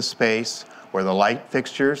into the space where the light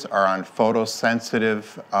fixtures are on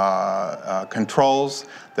photosensitive controls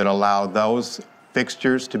that allow those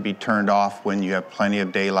fixtures to be turned off when you have plenty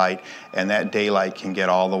of daylight, and that daylight can get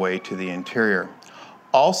all the way to the interior.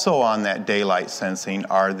 Also on that daylight sensing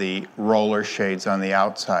are the roller shades on the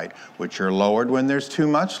outside, which are lowered when there's too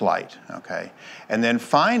much light, okay? And then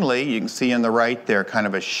finally, you can see on the right there kind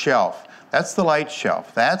of a shelf. That's the light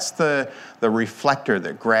shelf. That's the reflector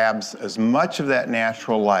that grabs as much of that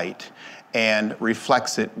natural light and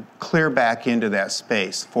reflects it clear back into that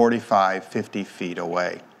space, 45, 50 feet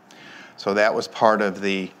away. So that was part of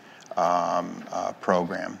the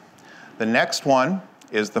program. The next one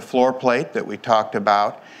is the floor plate that we talked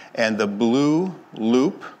about, and the blue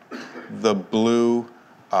loop, the blue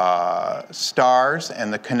stars,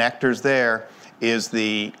 and the connectors there is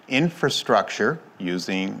the infrastructure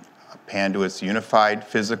using Panduit's unified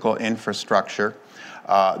physical infrastructure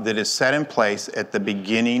that is set in place at the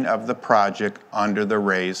beginning of the project under the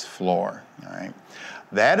raised floor. All right?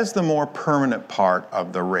 That is the more permanent part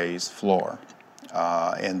of the raised floor.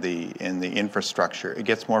 In the infrastructure. It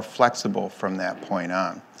gets more flexible from that point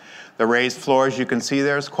on. The raised floor, as you can see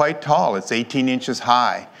there, is quite tall. It's 18 inches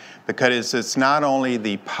high because it's not only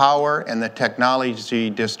the power and the technology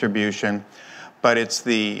distribution, but it's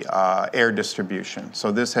the air distribution.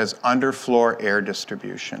 So this has underfloor air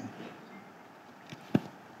distribution.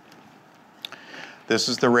 This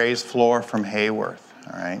is the raised floor from Hayworth,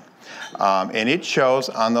 all right? And it shows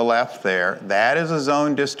on the left there, that is a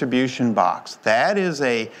zone distribution box. That is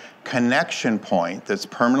a connection point that's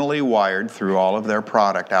permanently wired through all of their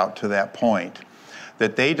product out to that point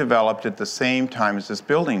that they developed at the same time as this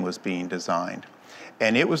building was being designed.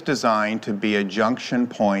 And it was designed to be a junction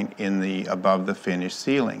point in the above the finished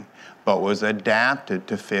ceiling, but was adapted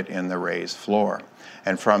to fit in the raised floor.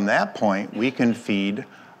 And from that point, we can feed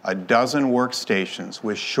a dozen workstations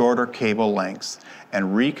with shorter cable lengths and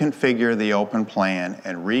reconfigure the open plan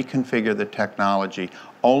and reconfigure the technology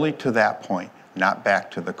only to that point, not back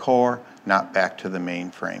to the core, not back to the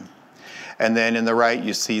mainframe. And then in the right,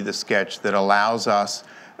 you see the sketch that allows us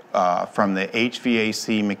from the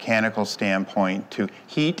HVAC mechanical standpoint to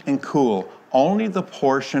heat and cool only the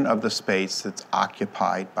portion of the space that's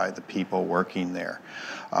occupied by the people working there.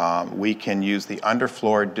 We can use the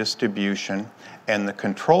underfloor distribution and the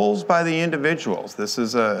controls by the individuals. This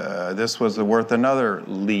was worth another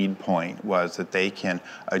lead point, was that they can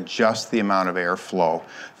adjust the amount of airflow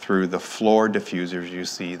through the floor diffusers you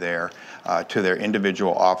see there to their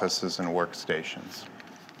individual offices and workstations.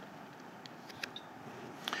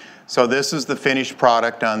 So this is the finished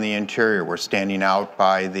product on the interior. We're standing out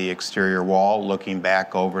by the exterior wall, looking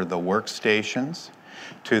back over the workstations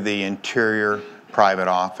to the interior private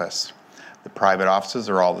office. The private offices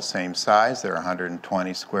are all the same size. They're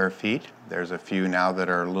 120 square feet. There's a few now that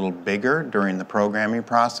are a little bigger during the programming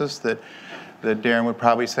process that Darren would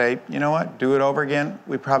probably say, you know what, do it over again.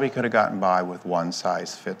 We probably could have gotten by with one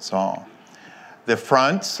size fits all. The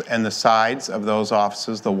fronts and the sides of those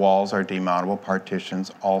offices, the walls are demountable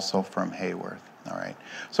partitions, also from Hayworth. All right.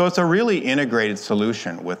 So it's a really integrated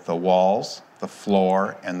solution with the walls, the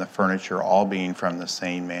floor, and the furniture all being from the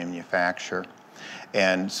same manufacturer.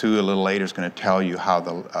 And Sue a little later is going to tell you how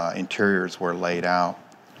the interiors were laid out.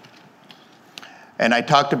 And I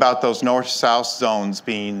talked about those north-south zones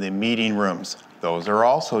being the meeting rooms. Those are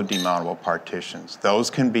also demountable partitions. Those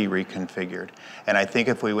can be reconfigured. And I think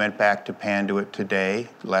if we went back to Panduit today,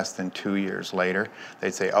 less than 2 years later,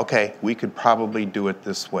 they'd say, okay, we could probably do it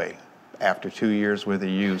this way. After 2 years worth of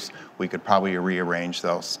use, we could probably rearrange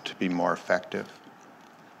those to be more effective.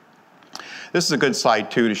 This is a good slide,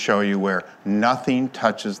 too, to show you where nothing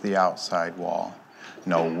touches the outside wall.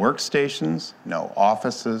 No workstations, no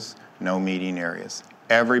offices, no meeting areas.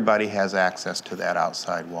 Everybody has access to that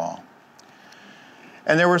outside wall.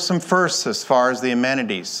 And there were some firsts as far as the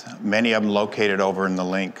amenities, many of them located over in the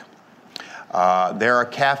link. There are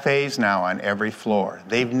cafes now on every floor.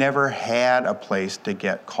 They've never had a place to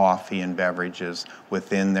get coffee and beverages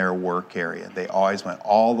within their work area. They always went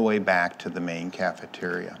all the way back to the main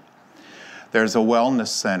cafeteria. There's a wellness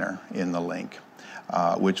center in the link,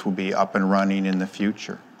 which will be up and running in the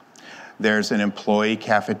future. There's an employee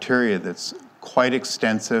cafeteria that's quite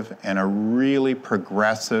extensive and a really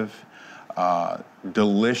progressive,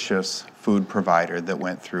 delicious food provider that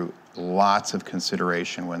went through lots of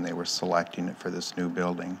consideration when they were selecting it for this new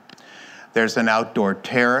building. There's an outdoor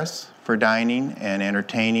terrace for dining and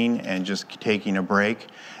entertaining and just taking a break.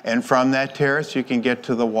 And from that terrace, you can get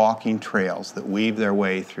to the walking trails that weave their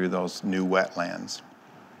way through those new wetlands.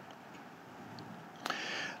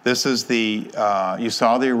 This is the, you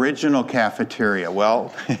saw the original cafeteria.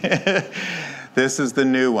 Well, this is the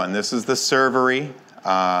new one. This is the servery.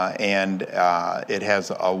 And it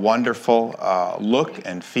has a wonderful look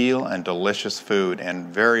and feel and delicious food, and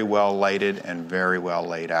very well lighted and very well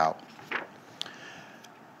laid out.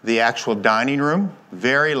 The actual dining room,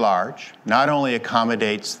 very large, not only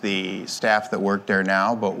accommodates the staff that work there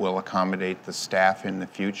now, but will accommodate the staff in the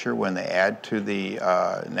future when they add to the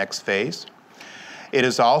next phase. It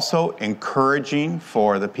is also encouraging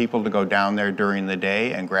for the people to go down there during the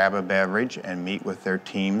day and grab a beverage and meet with their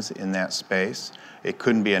teams in that space. It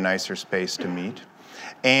couldn't be a nicer space to meet.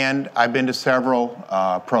 And I've been to several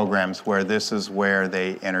programs where this is where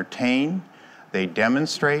they entertain, they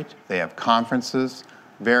demonstrate, they have conferences,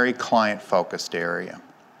 very client-focused area.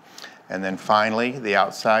 And then finally, the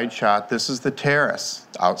outside shot. This is the terrace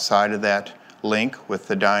outside of that link with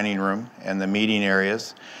the dining room and the meeting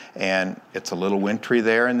areas. And it's a little wintry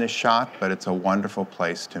there in this shot, but it's a wonderful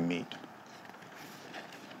place to meet.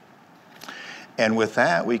 And with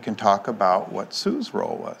that, we can talk about what Sue's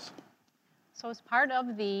role was. So as part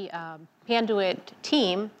of the Panduit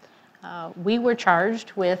team, we were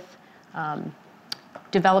charged with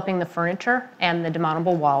developing the furniture and the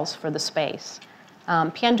demountable walls for the space.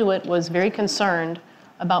 Panduit was very concerned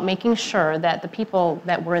about making sure that the people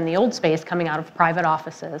that were in the old space coming out of private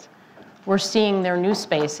offices were seeing their new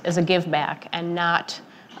space as a give back and not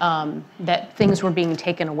that things were being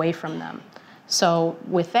taken away from them. So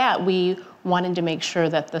with that, we wanted to make sure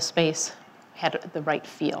that the space had the right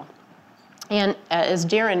feel. And as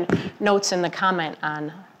Darren notes in the comment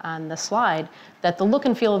on the slide, that the look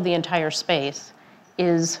and feel of the entire space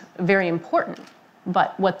is very important.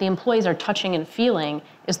 But what the employees are touching and feeling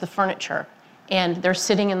is the furniture. And they're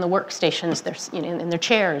sitting in the workstations, they're in their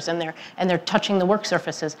chairs, and they're touching the work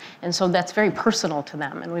surfaces. And so that's very personal to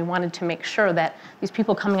them. And we wanted to make sure that these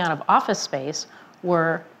people coming out of office space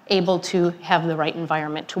were able to have the right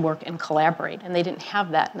environment to work and collaborate. And they didn't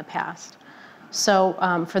have that in the past.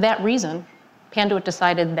 So for that reason, Panduit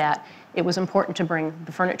decided that it was important to bring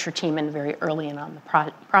the furniture team in very early in on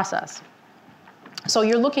the process. So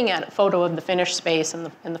you're looking at a photo of the finished space and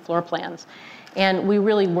the floor plans. And we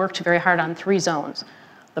really worked very hard on 3 zones.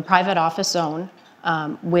 The private office zone,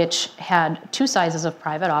 which had two sizes of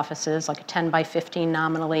private offices, like a 10 by 15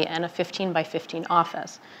 nominally and a 15 by 15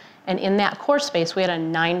 office. And in that core space, we had a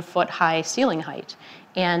 9-foot high ceiling height.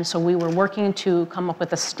 And so we were working to come up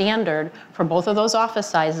with a standard for both of those office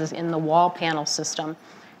sizes in the wall panel system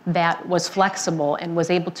that was flexible and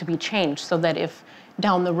was able to be changed, so that if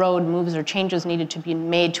down the road moves or changes needed to be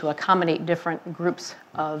made to accommodate different groups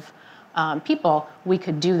of people, we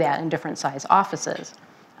could do that in different size offices.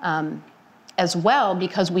 As well,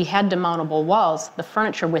 because we had demountable walls, the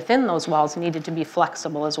furniture within those walls needed to be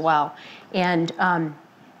flexible as well. And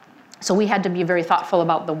so we had to be very thoughtful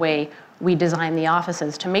about the way we designed the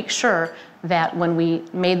offices to make sure that when we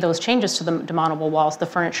made those changes to the demountable walls, the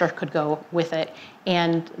furniture could go with it.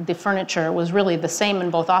 And the furniture was really the same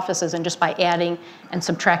in both offices, and just by adding and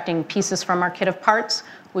subtracting pieces from our kit of parts,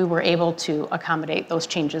 we were able to accommodate those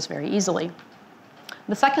changes very easily.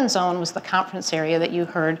 The second zone was the conference area that you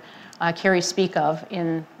heard Carrie speak of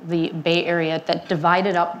in the Bay Area that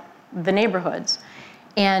divided up the neighborhoods.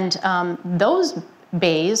 And those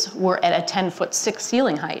bays were at a 10-foot-6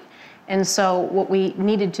 ceiling height. And so what we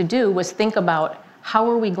needed to do was think about how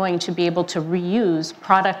are we going to be able to reuse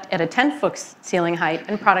product at a 10-foot ceiling height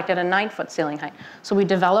and product at a 9-foot ceiling height. So we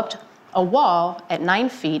developed a wall at 9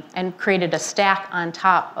 feet and created a stack on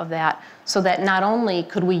top of that, so that not only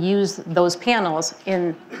could we use those panels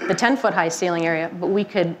in the 10-foot high ceiling area, but we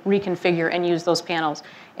could reconfigure and use those panels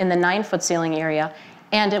in the 9-foot ceiling area.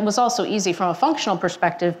 And it was also easy from a functional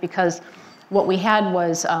perspective, because what we had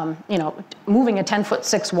was, moving a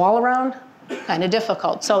 10-foot-6 wall around, kind of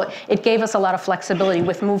difficult. So it gave us a lot of flexibility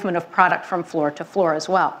with movement of product from floor to floor as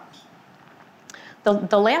well.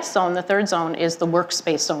 The last zone, the third zone, is the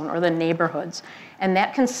workspace zone, or the neighborhoods. And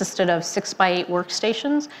that consisted of 6x8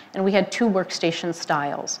 workstations, and we had 2 workstation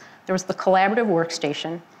styles. There was the collaborative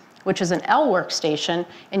workstation, which is an L workstation,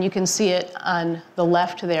 and you can see it on the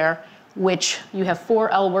left there, which you have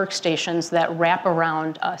 4 L workstations that wrap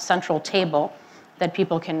around a central table that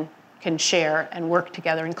people can share and work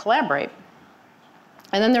together and collaborate.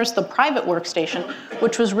 And then there's the private workstation,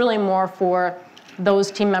 which was really more for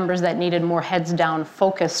those team members that needed more heads-down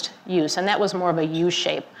focused use, and that was more of a U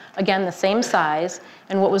shape. Again, the same size,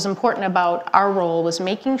 and what was important about our role was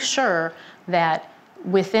making sure that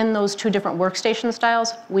within those 2 different workstation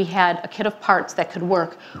styles, we had a kit of parts that could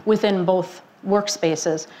work within both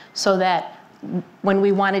workspaces, so that when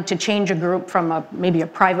we wanted to change a group from maybe a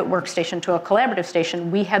private workstation to a collaborative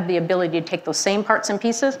station, we had the ability to take those same parts and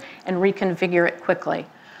pieces and reconfigure it quickly.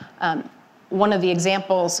 One of the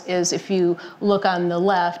examples is, if you look on the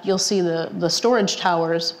left, you'll see the storage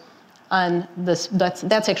towers on this.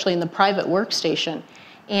 That's actually in the private workstation.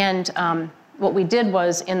 And what we did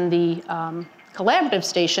was, in the collaborative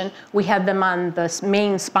station, we had them on the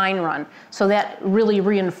main spine run. So that really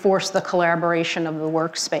reinforced the collaboration of the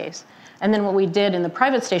workspace. And then what we did in the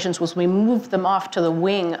private stations was we moved them off to the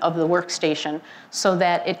wing of the workstation, so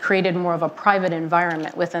that it created more of a private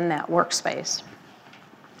environment within that workspace.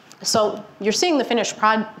 So you're seeing the finished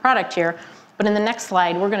product here, but in the next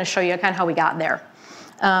slide, we're going to show you kind of how we got there.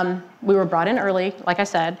 We were brought in early, like I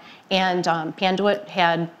said, and Panduit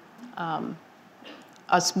had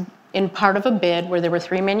us in part of a bid where there were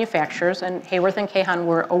 3 manufacturers, and Hayworth and Kahan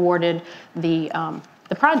were awarded the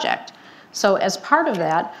project. So as part of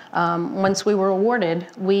that, once we were awarded,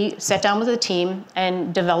 we sat down with the team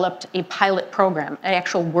and developed a pilot program, an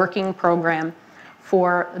actual working program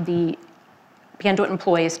for the Panduit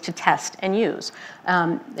employees to test and use.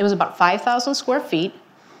 It was about 5,000 square feet,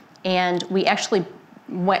 and we actually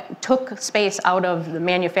took space out of the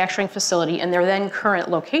manufacturing facility in their then current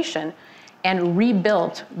location and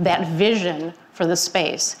rebuilt that vision for the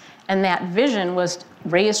space. And that vision was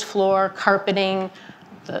raised floor, carpeting,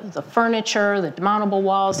 the furniture, the demountable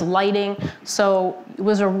walls, lighting. So it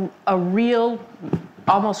was a real,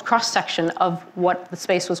 almost cross-section of what the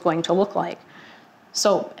space was going to look like.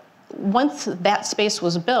 So once that space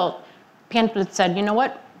was built, Panduit said, you know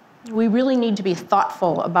what? We really need to be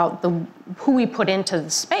thoughtful about who we put into the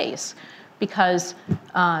space, because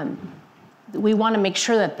we want to make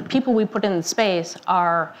sure that the people we put in the space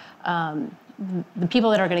are the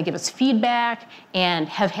people that are going to give us feedback and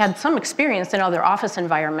have had some experience in other office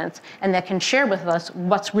environments, and that can share with us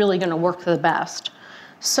what's really going to work the best.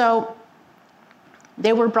 So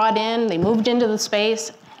they were brought in, they moved into the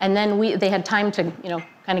space, and then they had time to,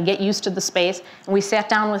 kind of get used to the space. And we sat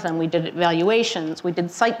down with them. We did evaluations. We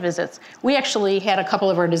did site visits. We actually had a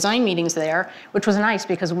couple of our design meetings there, which was nice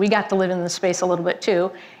because we got to live in the space a little bit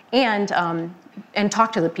too, and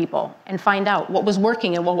talk to the people and find out what was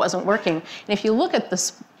working and what wasn't working. And if you look at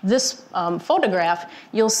this photograph,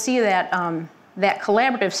 you'll see that that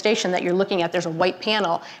collaborative station that you're looking at, there's a white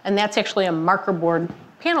panel, and that's actually a marker board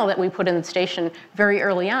panel that we put in the station very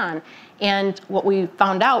early on. And what we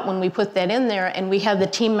found out when we put that in there and we had the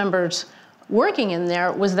team members working in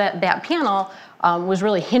there was that that panel was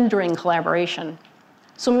really hindering collaboration.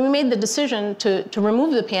 So we made the decision to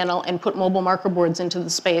remove the panel and put mobile marker boards into the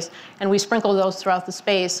space, and we sprinkled those throughout the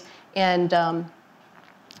space, and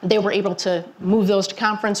they were able to move those to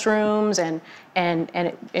conference rooms, and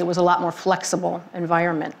it was a lot more flexible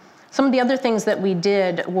environment. Some of the other things that we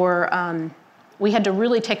did were we had to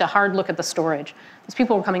really take a hard look at the storage. These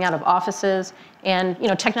people were coming out of offices, and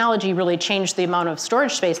technology really changed the amount of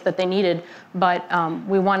storage space that they needed, but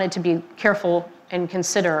we wanted to be careful and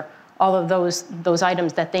consider all of those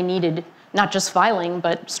items that they needed, not just filing,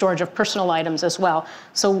 but storage of personal items as well.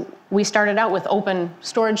 So we started out with open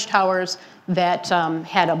storage towers that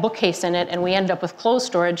had a bookcase in it, and we ended up with closed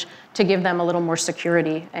storage to give them a little more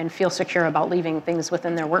security and feel secure about leaving things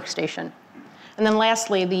within their workstation. And then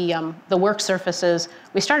lastly, the work surfaces.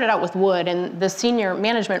 We started out with wood, and the senior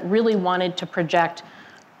management really wanted to project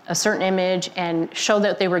a certain image and show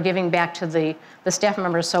that they were giving back to the staff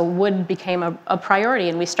members, so wood became a priority.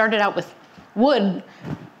 And we started out with wood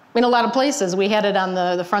in a lot of places. We had it on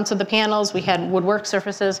the fronts of the panels, we had wood work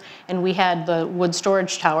surfaces, and we had the wood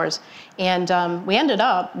storage towers. And we ended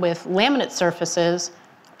up with laminate surfaces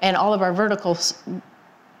and all of our vertical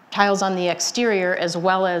tiles on the exterior, as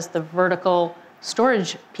well as the vertical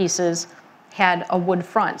storage pieces, had a wood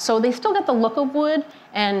front. So they still got the look of wood,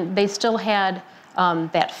 and they still had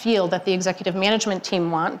that feel that the executive management team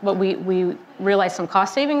want, but we realized some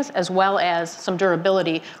cost savings as well as some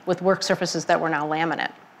durability with work surfaces that were now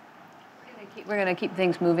laminate. We're going to keep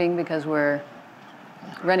things moving because we're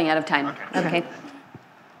running out of time. Okay.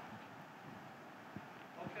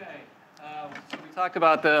 So we talked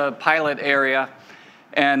about the pilot area,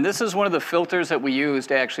 and this is one of the filters that we use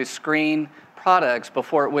to actually screen products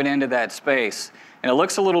before it went into that space. And it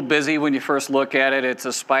looks a little busy when you first look at it. It's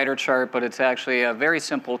a spider chart, but it's actually a very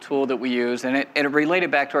simple tool that we use, and it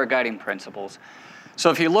related back to our guiding principles.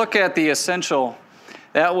 So if you look at the essential,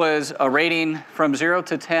 that was a rating from 0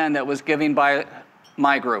 to 10 that was given by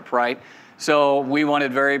my group, right? So we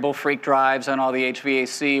wanted variable freak drives on all the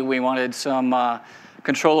HVAC. We wanted some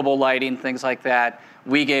controllable lighting, things like that.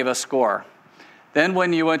 We gave a score. Then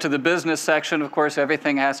when you went to the business section, of course,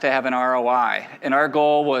 everything has to have an ROI. And our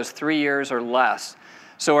goal was 3 years or less.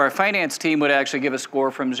 So our finance team would actually give a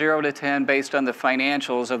score from 0 to 10 based on the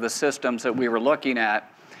financials of the systems that we were looking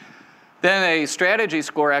at. Then a strategy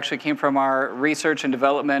score actually came from our research and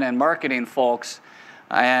development and marketing folks.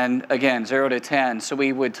 And again, 0 to 10. So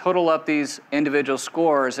we would total up these individual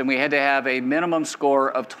scores, and we had to have a minimum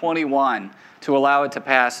score of 21 to allow it to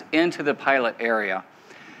pass into the pilot area.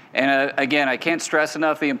 And again, I can't stress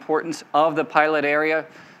enough the importance of the pilot area,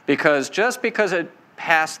 because just because it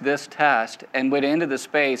passed this test and went into the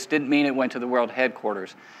space didn't mean it went to the world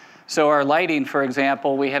headquarters. So our lighting, for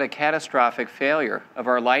example, we had a catastrophic failure of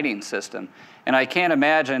our lighting system. And I can't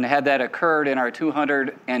imagine had that occurred in our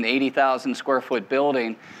 280,000 square foot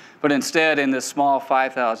building, but instead in this small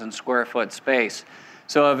 5,000 square foot space.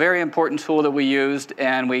 So a very important tool that we used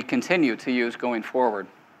and we continue to use going forward.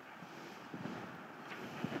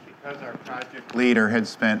 Because our project leader had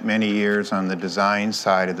spent many years on the design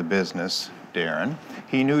side of the business, Darren,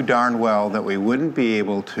 he knew darn well that we wouldn't be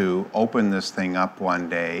able to open this thing up one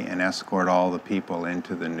day and escort all the people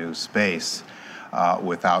into the new space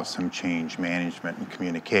without some change management and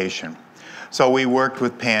communication. So we worked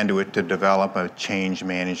with Panduit to develop a change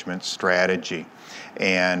management strategy.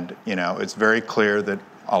 And it's very clear that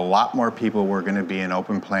a lot more people were going to be in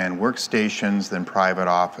open plan workstations than private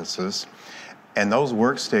offices. And those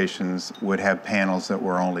workstations would have panels that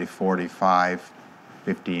were only 45,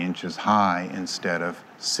 50 inches high instead of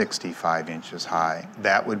 65 inches high.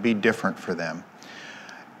 That would be different for them.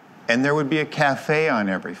 And there would be a cafe on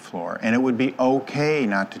every floor, and it would be okay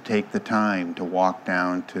not to take the time to walk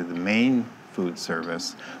down to the main food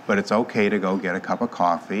service, but it's okay to go get a cup of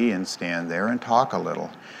coffee and stand there and talk a little.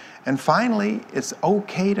 And finally, it's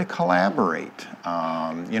okay to collaborate.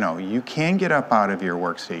 You can get up out of your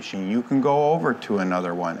workstation. You can go over to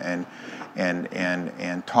another one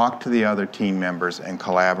and talk to the other team members and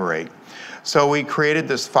collaborate. So we created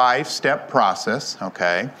this 5-step process,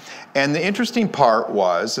 okay? And the interesting part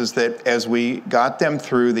is that as we got them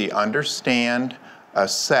through the understand,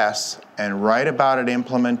 assess, and write about it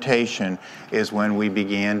implementation is when we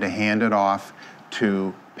began to hand it off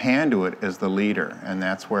to Panduit as the leader, and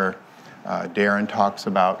that's where Darren talks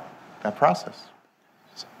about that process.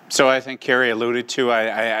 So I think Carrie alluded to,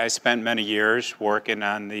 I spent many years working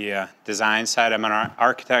on the design side. I'm an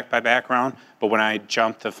architect by background, but when I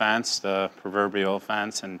jumped the fence, the proverbial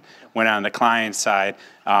fence, and went on the client side,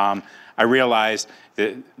 I realized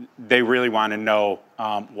that they really want to know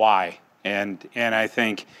why. And I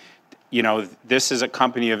think, you know, this is a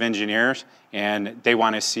company of engineers, and they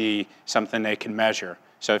want to see something they can measure.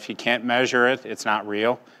 So if you can't measure it, it's not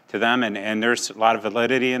real to them, and there's a lot of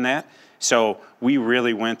validity in that. So we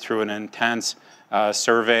really went through an intense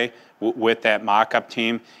survey with that mock-up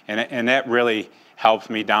team, and that really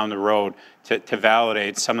helped me down the road to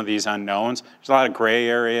validate some of these unknowns. There's a lot of gray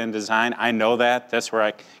area in design. I know that. That's where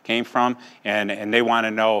I came from, and they want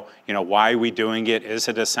to know, you know, why are we doing it? Is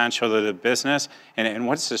it essential to the business? And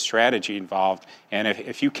what's the strategy involved? And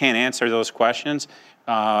if you can't answer those questions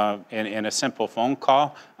in a simple phone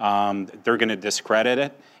call, they're going to discredit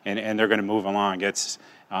it, and they're going to move along.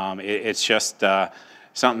 It's just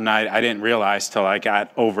something I didn't realize till I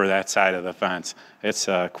got over that side of the fence. It's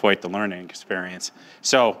quite the learning experience.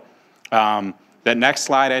 So the next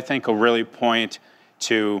slide, I think, will really point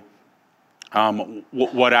to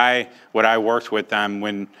what I worked with them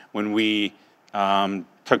when we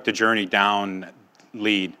took the journey down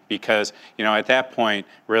LEED, because, you know, at that point,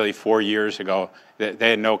 really 4 years ago,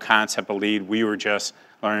 they had no concept of LEED. We were just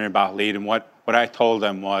learning about LEED, and what I told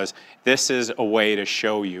them was, this is a way to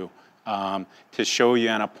show you on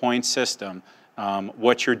a point system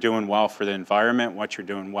what you're doing well for the environment, what you're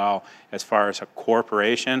doing well as far as a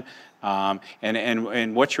corporation,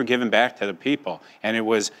 and what you're giving back to the people. And it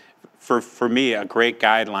was, for me, a great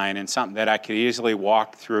guideline and something that I could easily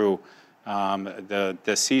walk through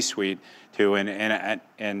the C-suite to, and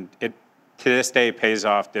it to this day pays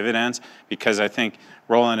off dividends, because I think,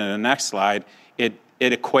 rolling to the next slide, it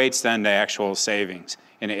equates then to actual savings.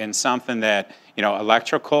 In something that, you know,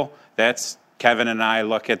 electrical, that's, Kevin and I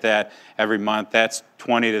look at that every month, that's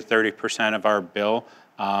 20 to 30% of our bill.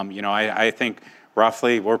 You know, I think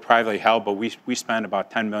roughly, we're privately held, but we spend about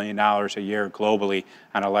 $10 million a year globally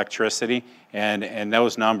on electricity, and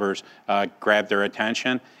those numbers grab their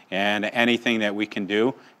attention, and anything that we can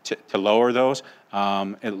do to lower those,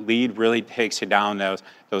 LEED really takes you down those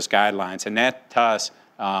guidelines, and that, to us,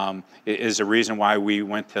 is the reason why we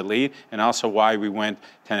went to LEED, and also why we went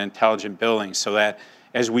to an intelligent building, so that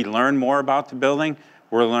as we learn more about the building,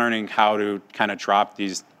 we're learning how to kind of drop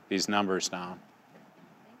these numbers down.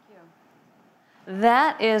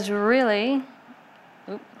 That is really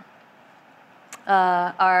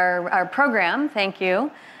our program. Thank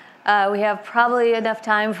you. We have probably enough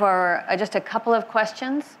time for just a couple of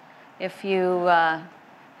questions. If you have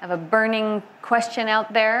a burning question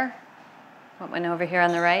out there, one over here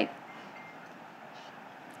on the right.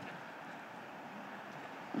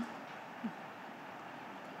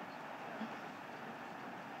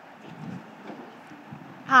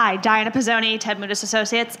 Hi, Diana Pizzoni, Ted Moodis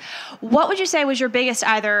Associates. What would you say was your biggest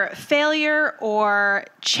either failure or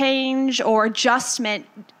change or adjustment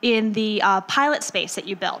in the pilot space that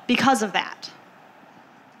you built because of that?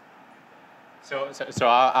 So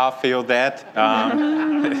I'll field that.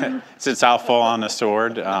 Since I'll fall on the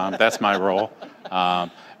sword, that's my role.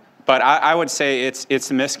 But I would say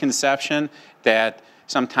it's a misconception that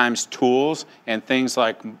sometimes tools and things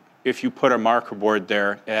like, if you put a marker board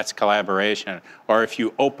there, that's collaboration. Or if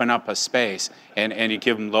you open up a space and you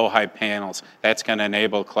give them low-height panels, that's going to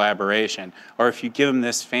enable collaboration. Or if you give them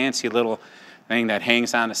this fancy little thing that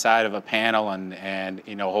hangs on the side of a panel and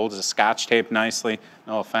you know, holds a Scotch tape nicely,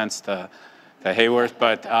 no offense to Hayworth,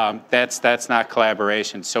 but that's not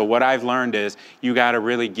collaboration. So what I've learned is you got to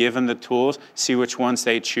really give them the tools, see which ones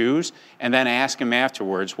they choose, and then ask them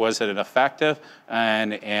afterwards, was it effective,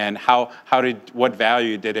 and what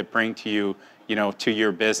value did it bring to you, you know, to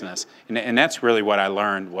your business? And that's really what I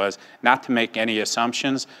learned, was not to make any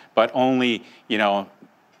assumptions, but only, you know,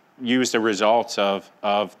 use the results of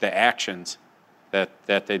the actions that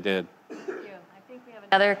they did. Thank you. I think we have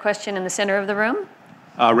another question in the center of the room.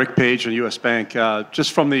 Rick Page of U.S. Bank.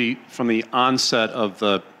 Just from the onset of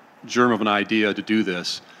the germ of an idea to do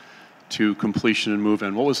this to completion and move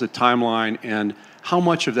in, what was the timeline, and how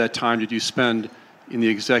much of that time did you spend in the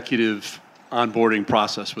executive onboarding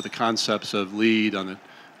process with the concepts of LEED on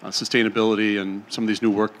sustainability and some of these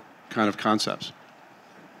new work kind of concepts?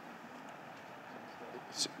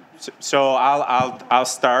 So I'll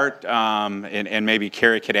start, and maybe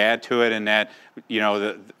Carrie could add to it, in that, you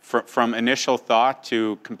know, from initial thought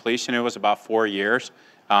to completion, it was about 4 years.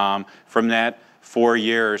 From that 4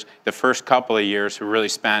 years, the first couple of years we really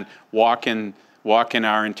spent walking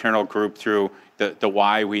our internal group through the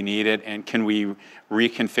why we need it, and can we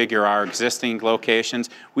reconfigure our existing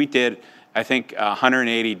locations. We did I think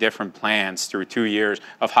 180 different plans through 2 years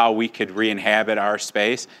of how we could re-inhabit our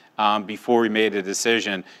space before we made a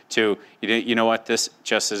decision to, you know what, this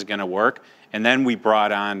just is going to work. And then we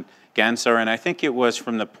brought on Gensler, and I think it was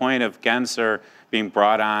from the point of Gensler being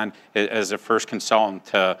brought on as a first consultant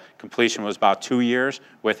to completion was about 2 years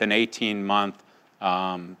with an 18-month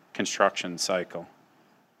construction cycle.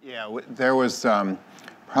 Yeah, there was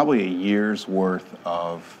probably a year's worth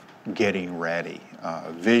of getting ready,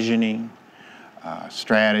 visioning,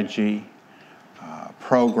 strategy,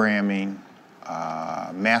 programming,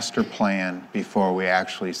 master plan before we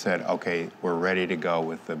actually said, okay, we're ready to go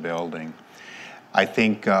with the building. I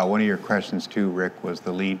think one of your questions too, Rick, was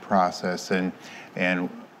the lead process, and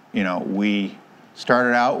you know, we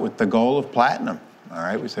started out with the goal of platinum. All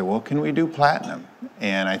right, we said, well, can we do platinum?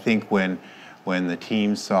 And I think when the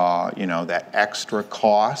team saw, you know, that extra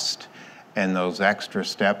cost and those extra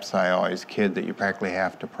steps, I always kid that you practically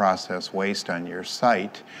have to process waste on your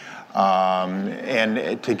site.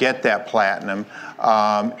 And to get that platinum,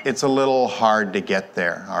 it's a little hard to get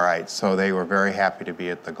there, all right? So they were very happy to be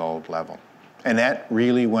at the gold level. And that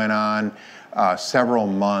really went on several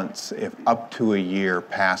months, if up to a year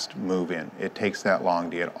past move-in. It takes that long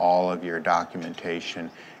to get all of your documentation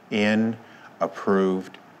in,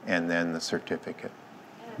 approved, and then the certificate.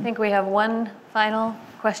 I think we have one final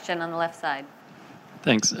question on the left side.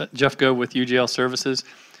 Thanks. Jeff Go with UGL Services.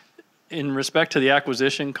 In respect to the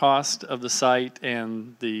acquisition cost of the site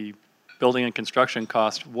and the building and construction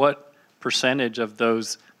cost, what percentage of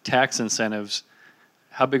those tax incentives,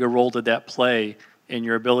 how big a role did that play in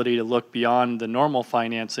your ability to look beyond the normal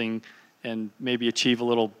financing and maybe achieve a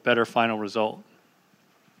little better final result?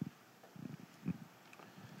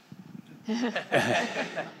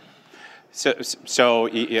 So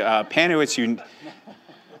Panduit's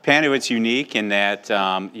unique in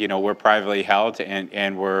that you know, we're privately held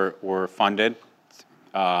and we're funded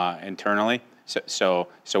internally. So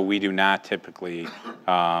we do not typically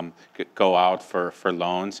go out for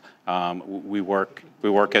loans. We work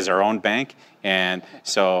as our own bank, and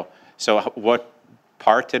so what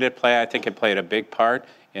part did it play? I think it played a big part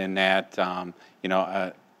in that you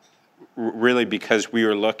know. Really, because we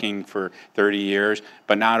were looking for 30 years,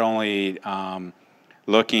 but not only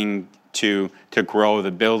looking to grow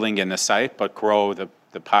the building and the site, but grow the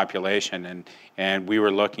population, and we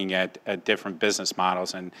were looking at different business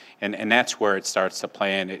models, and that's where it starts to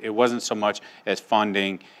play in. It wasn't so much as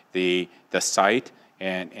funding the site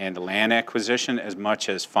and the land acquisition as much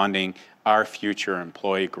as funding our future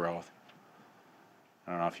employee growth.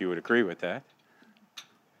 I don't know if you would agree with that.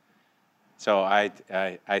 So I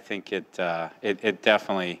think it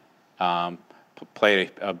definitely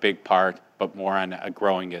played a big part, but more on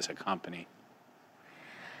growing as a company.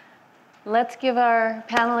 Let's give our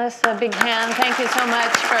panelists a big hand. Thank you so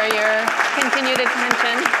much for your continued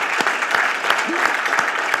attention.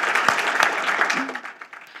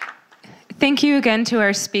 Thank you again to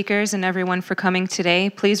our speakers and everyone for coming today.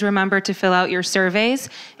 Please remember to fill out your surveys,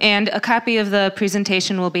 and a copy of the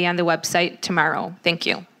presentation will be on the website tomorrow. Thank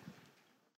you.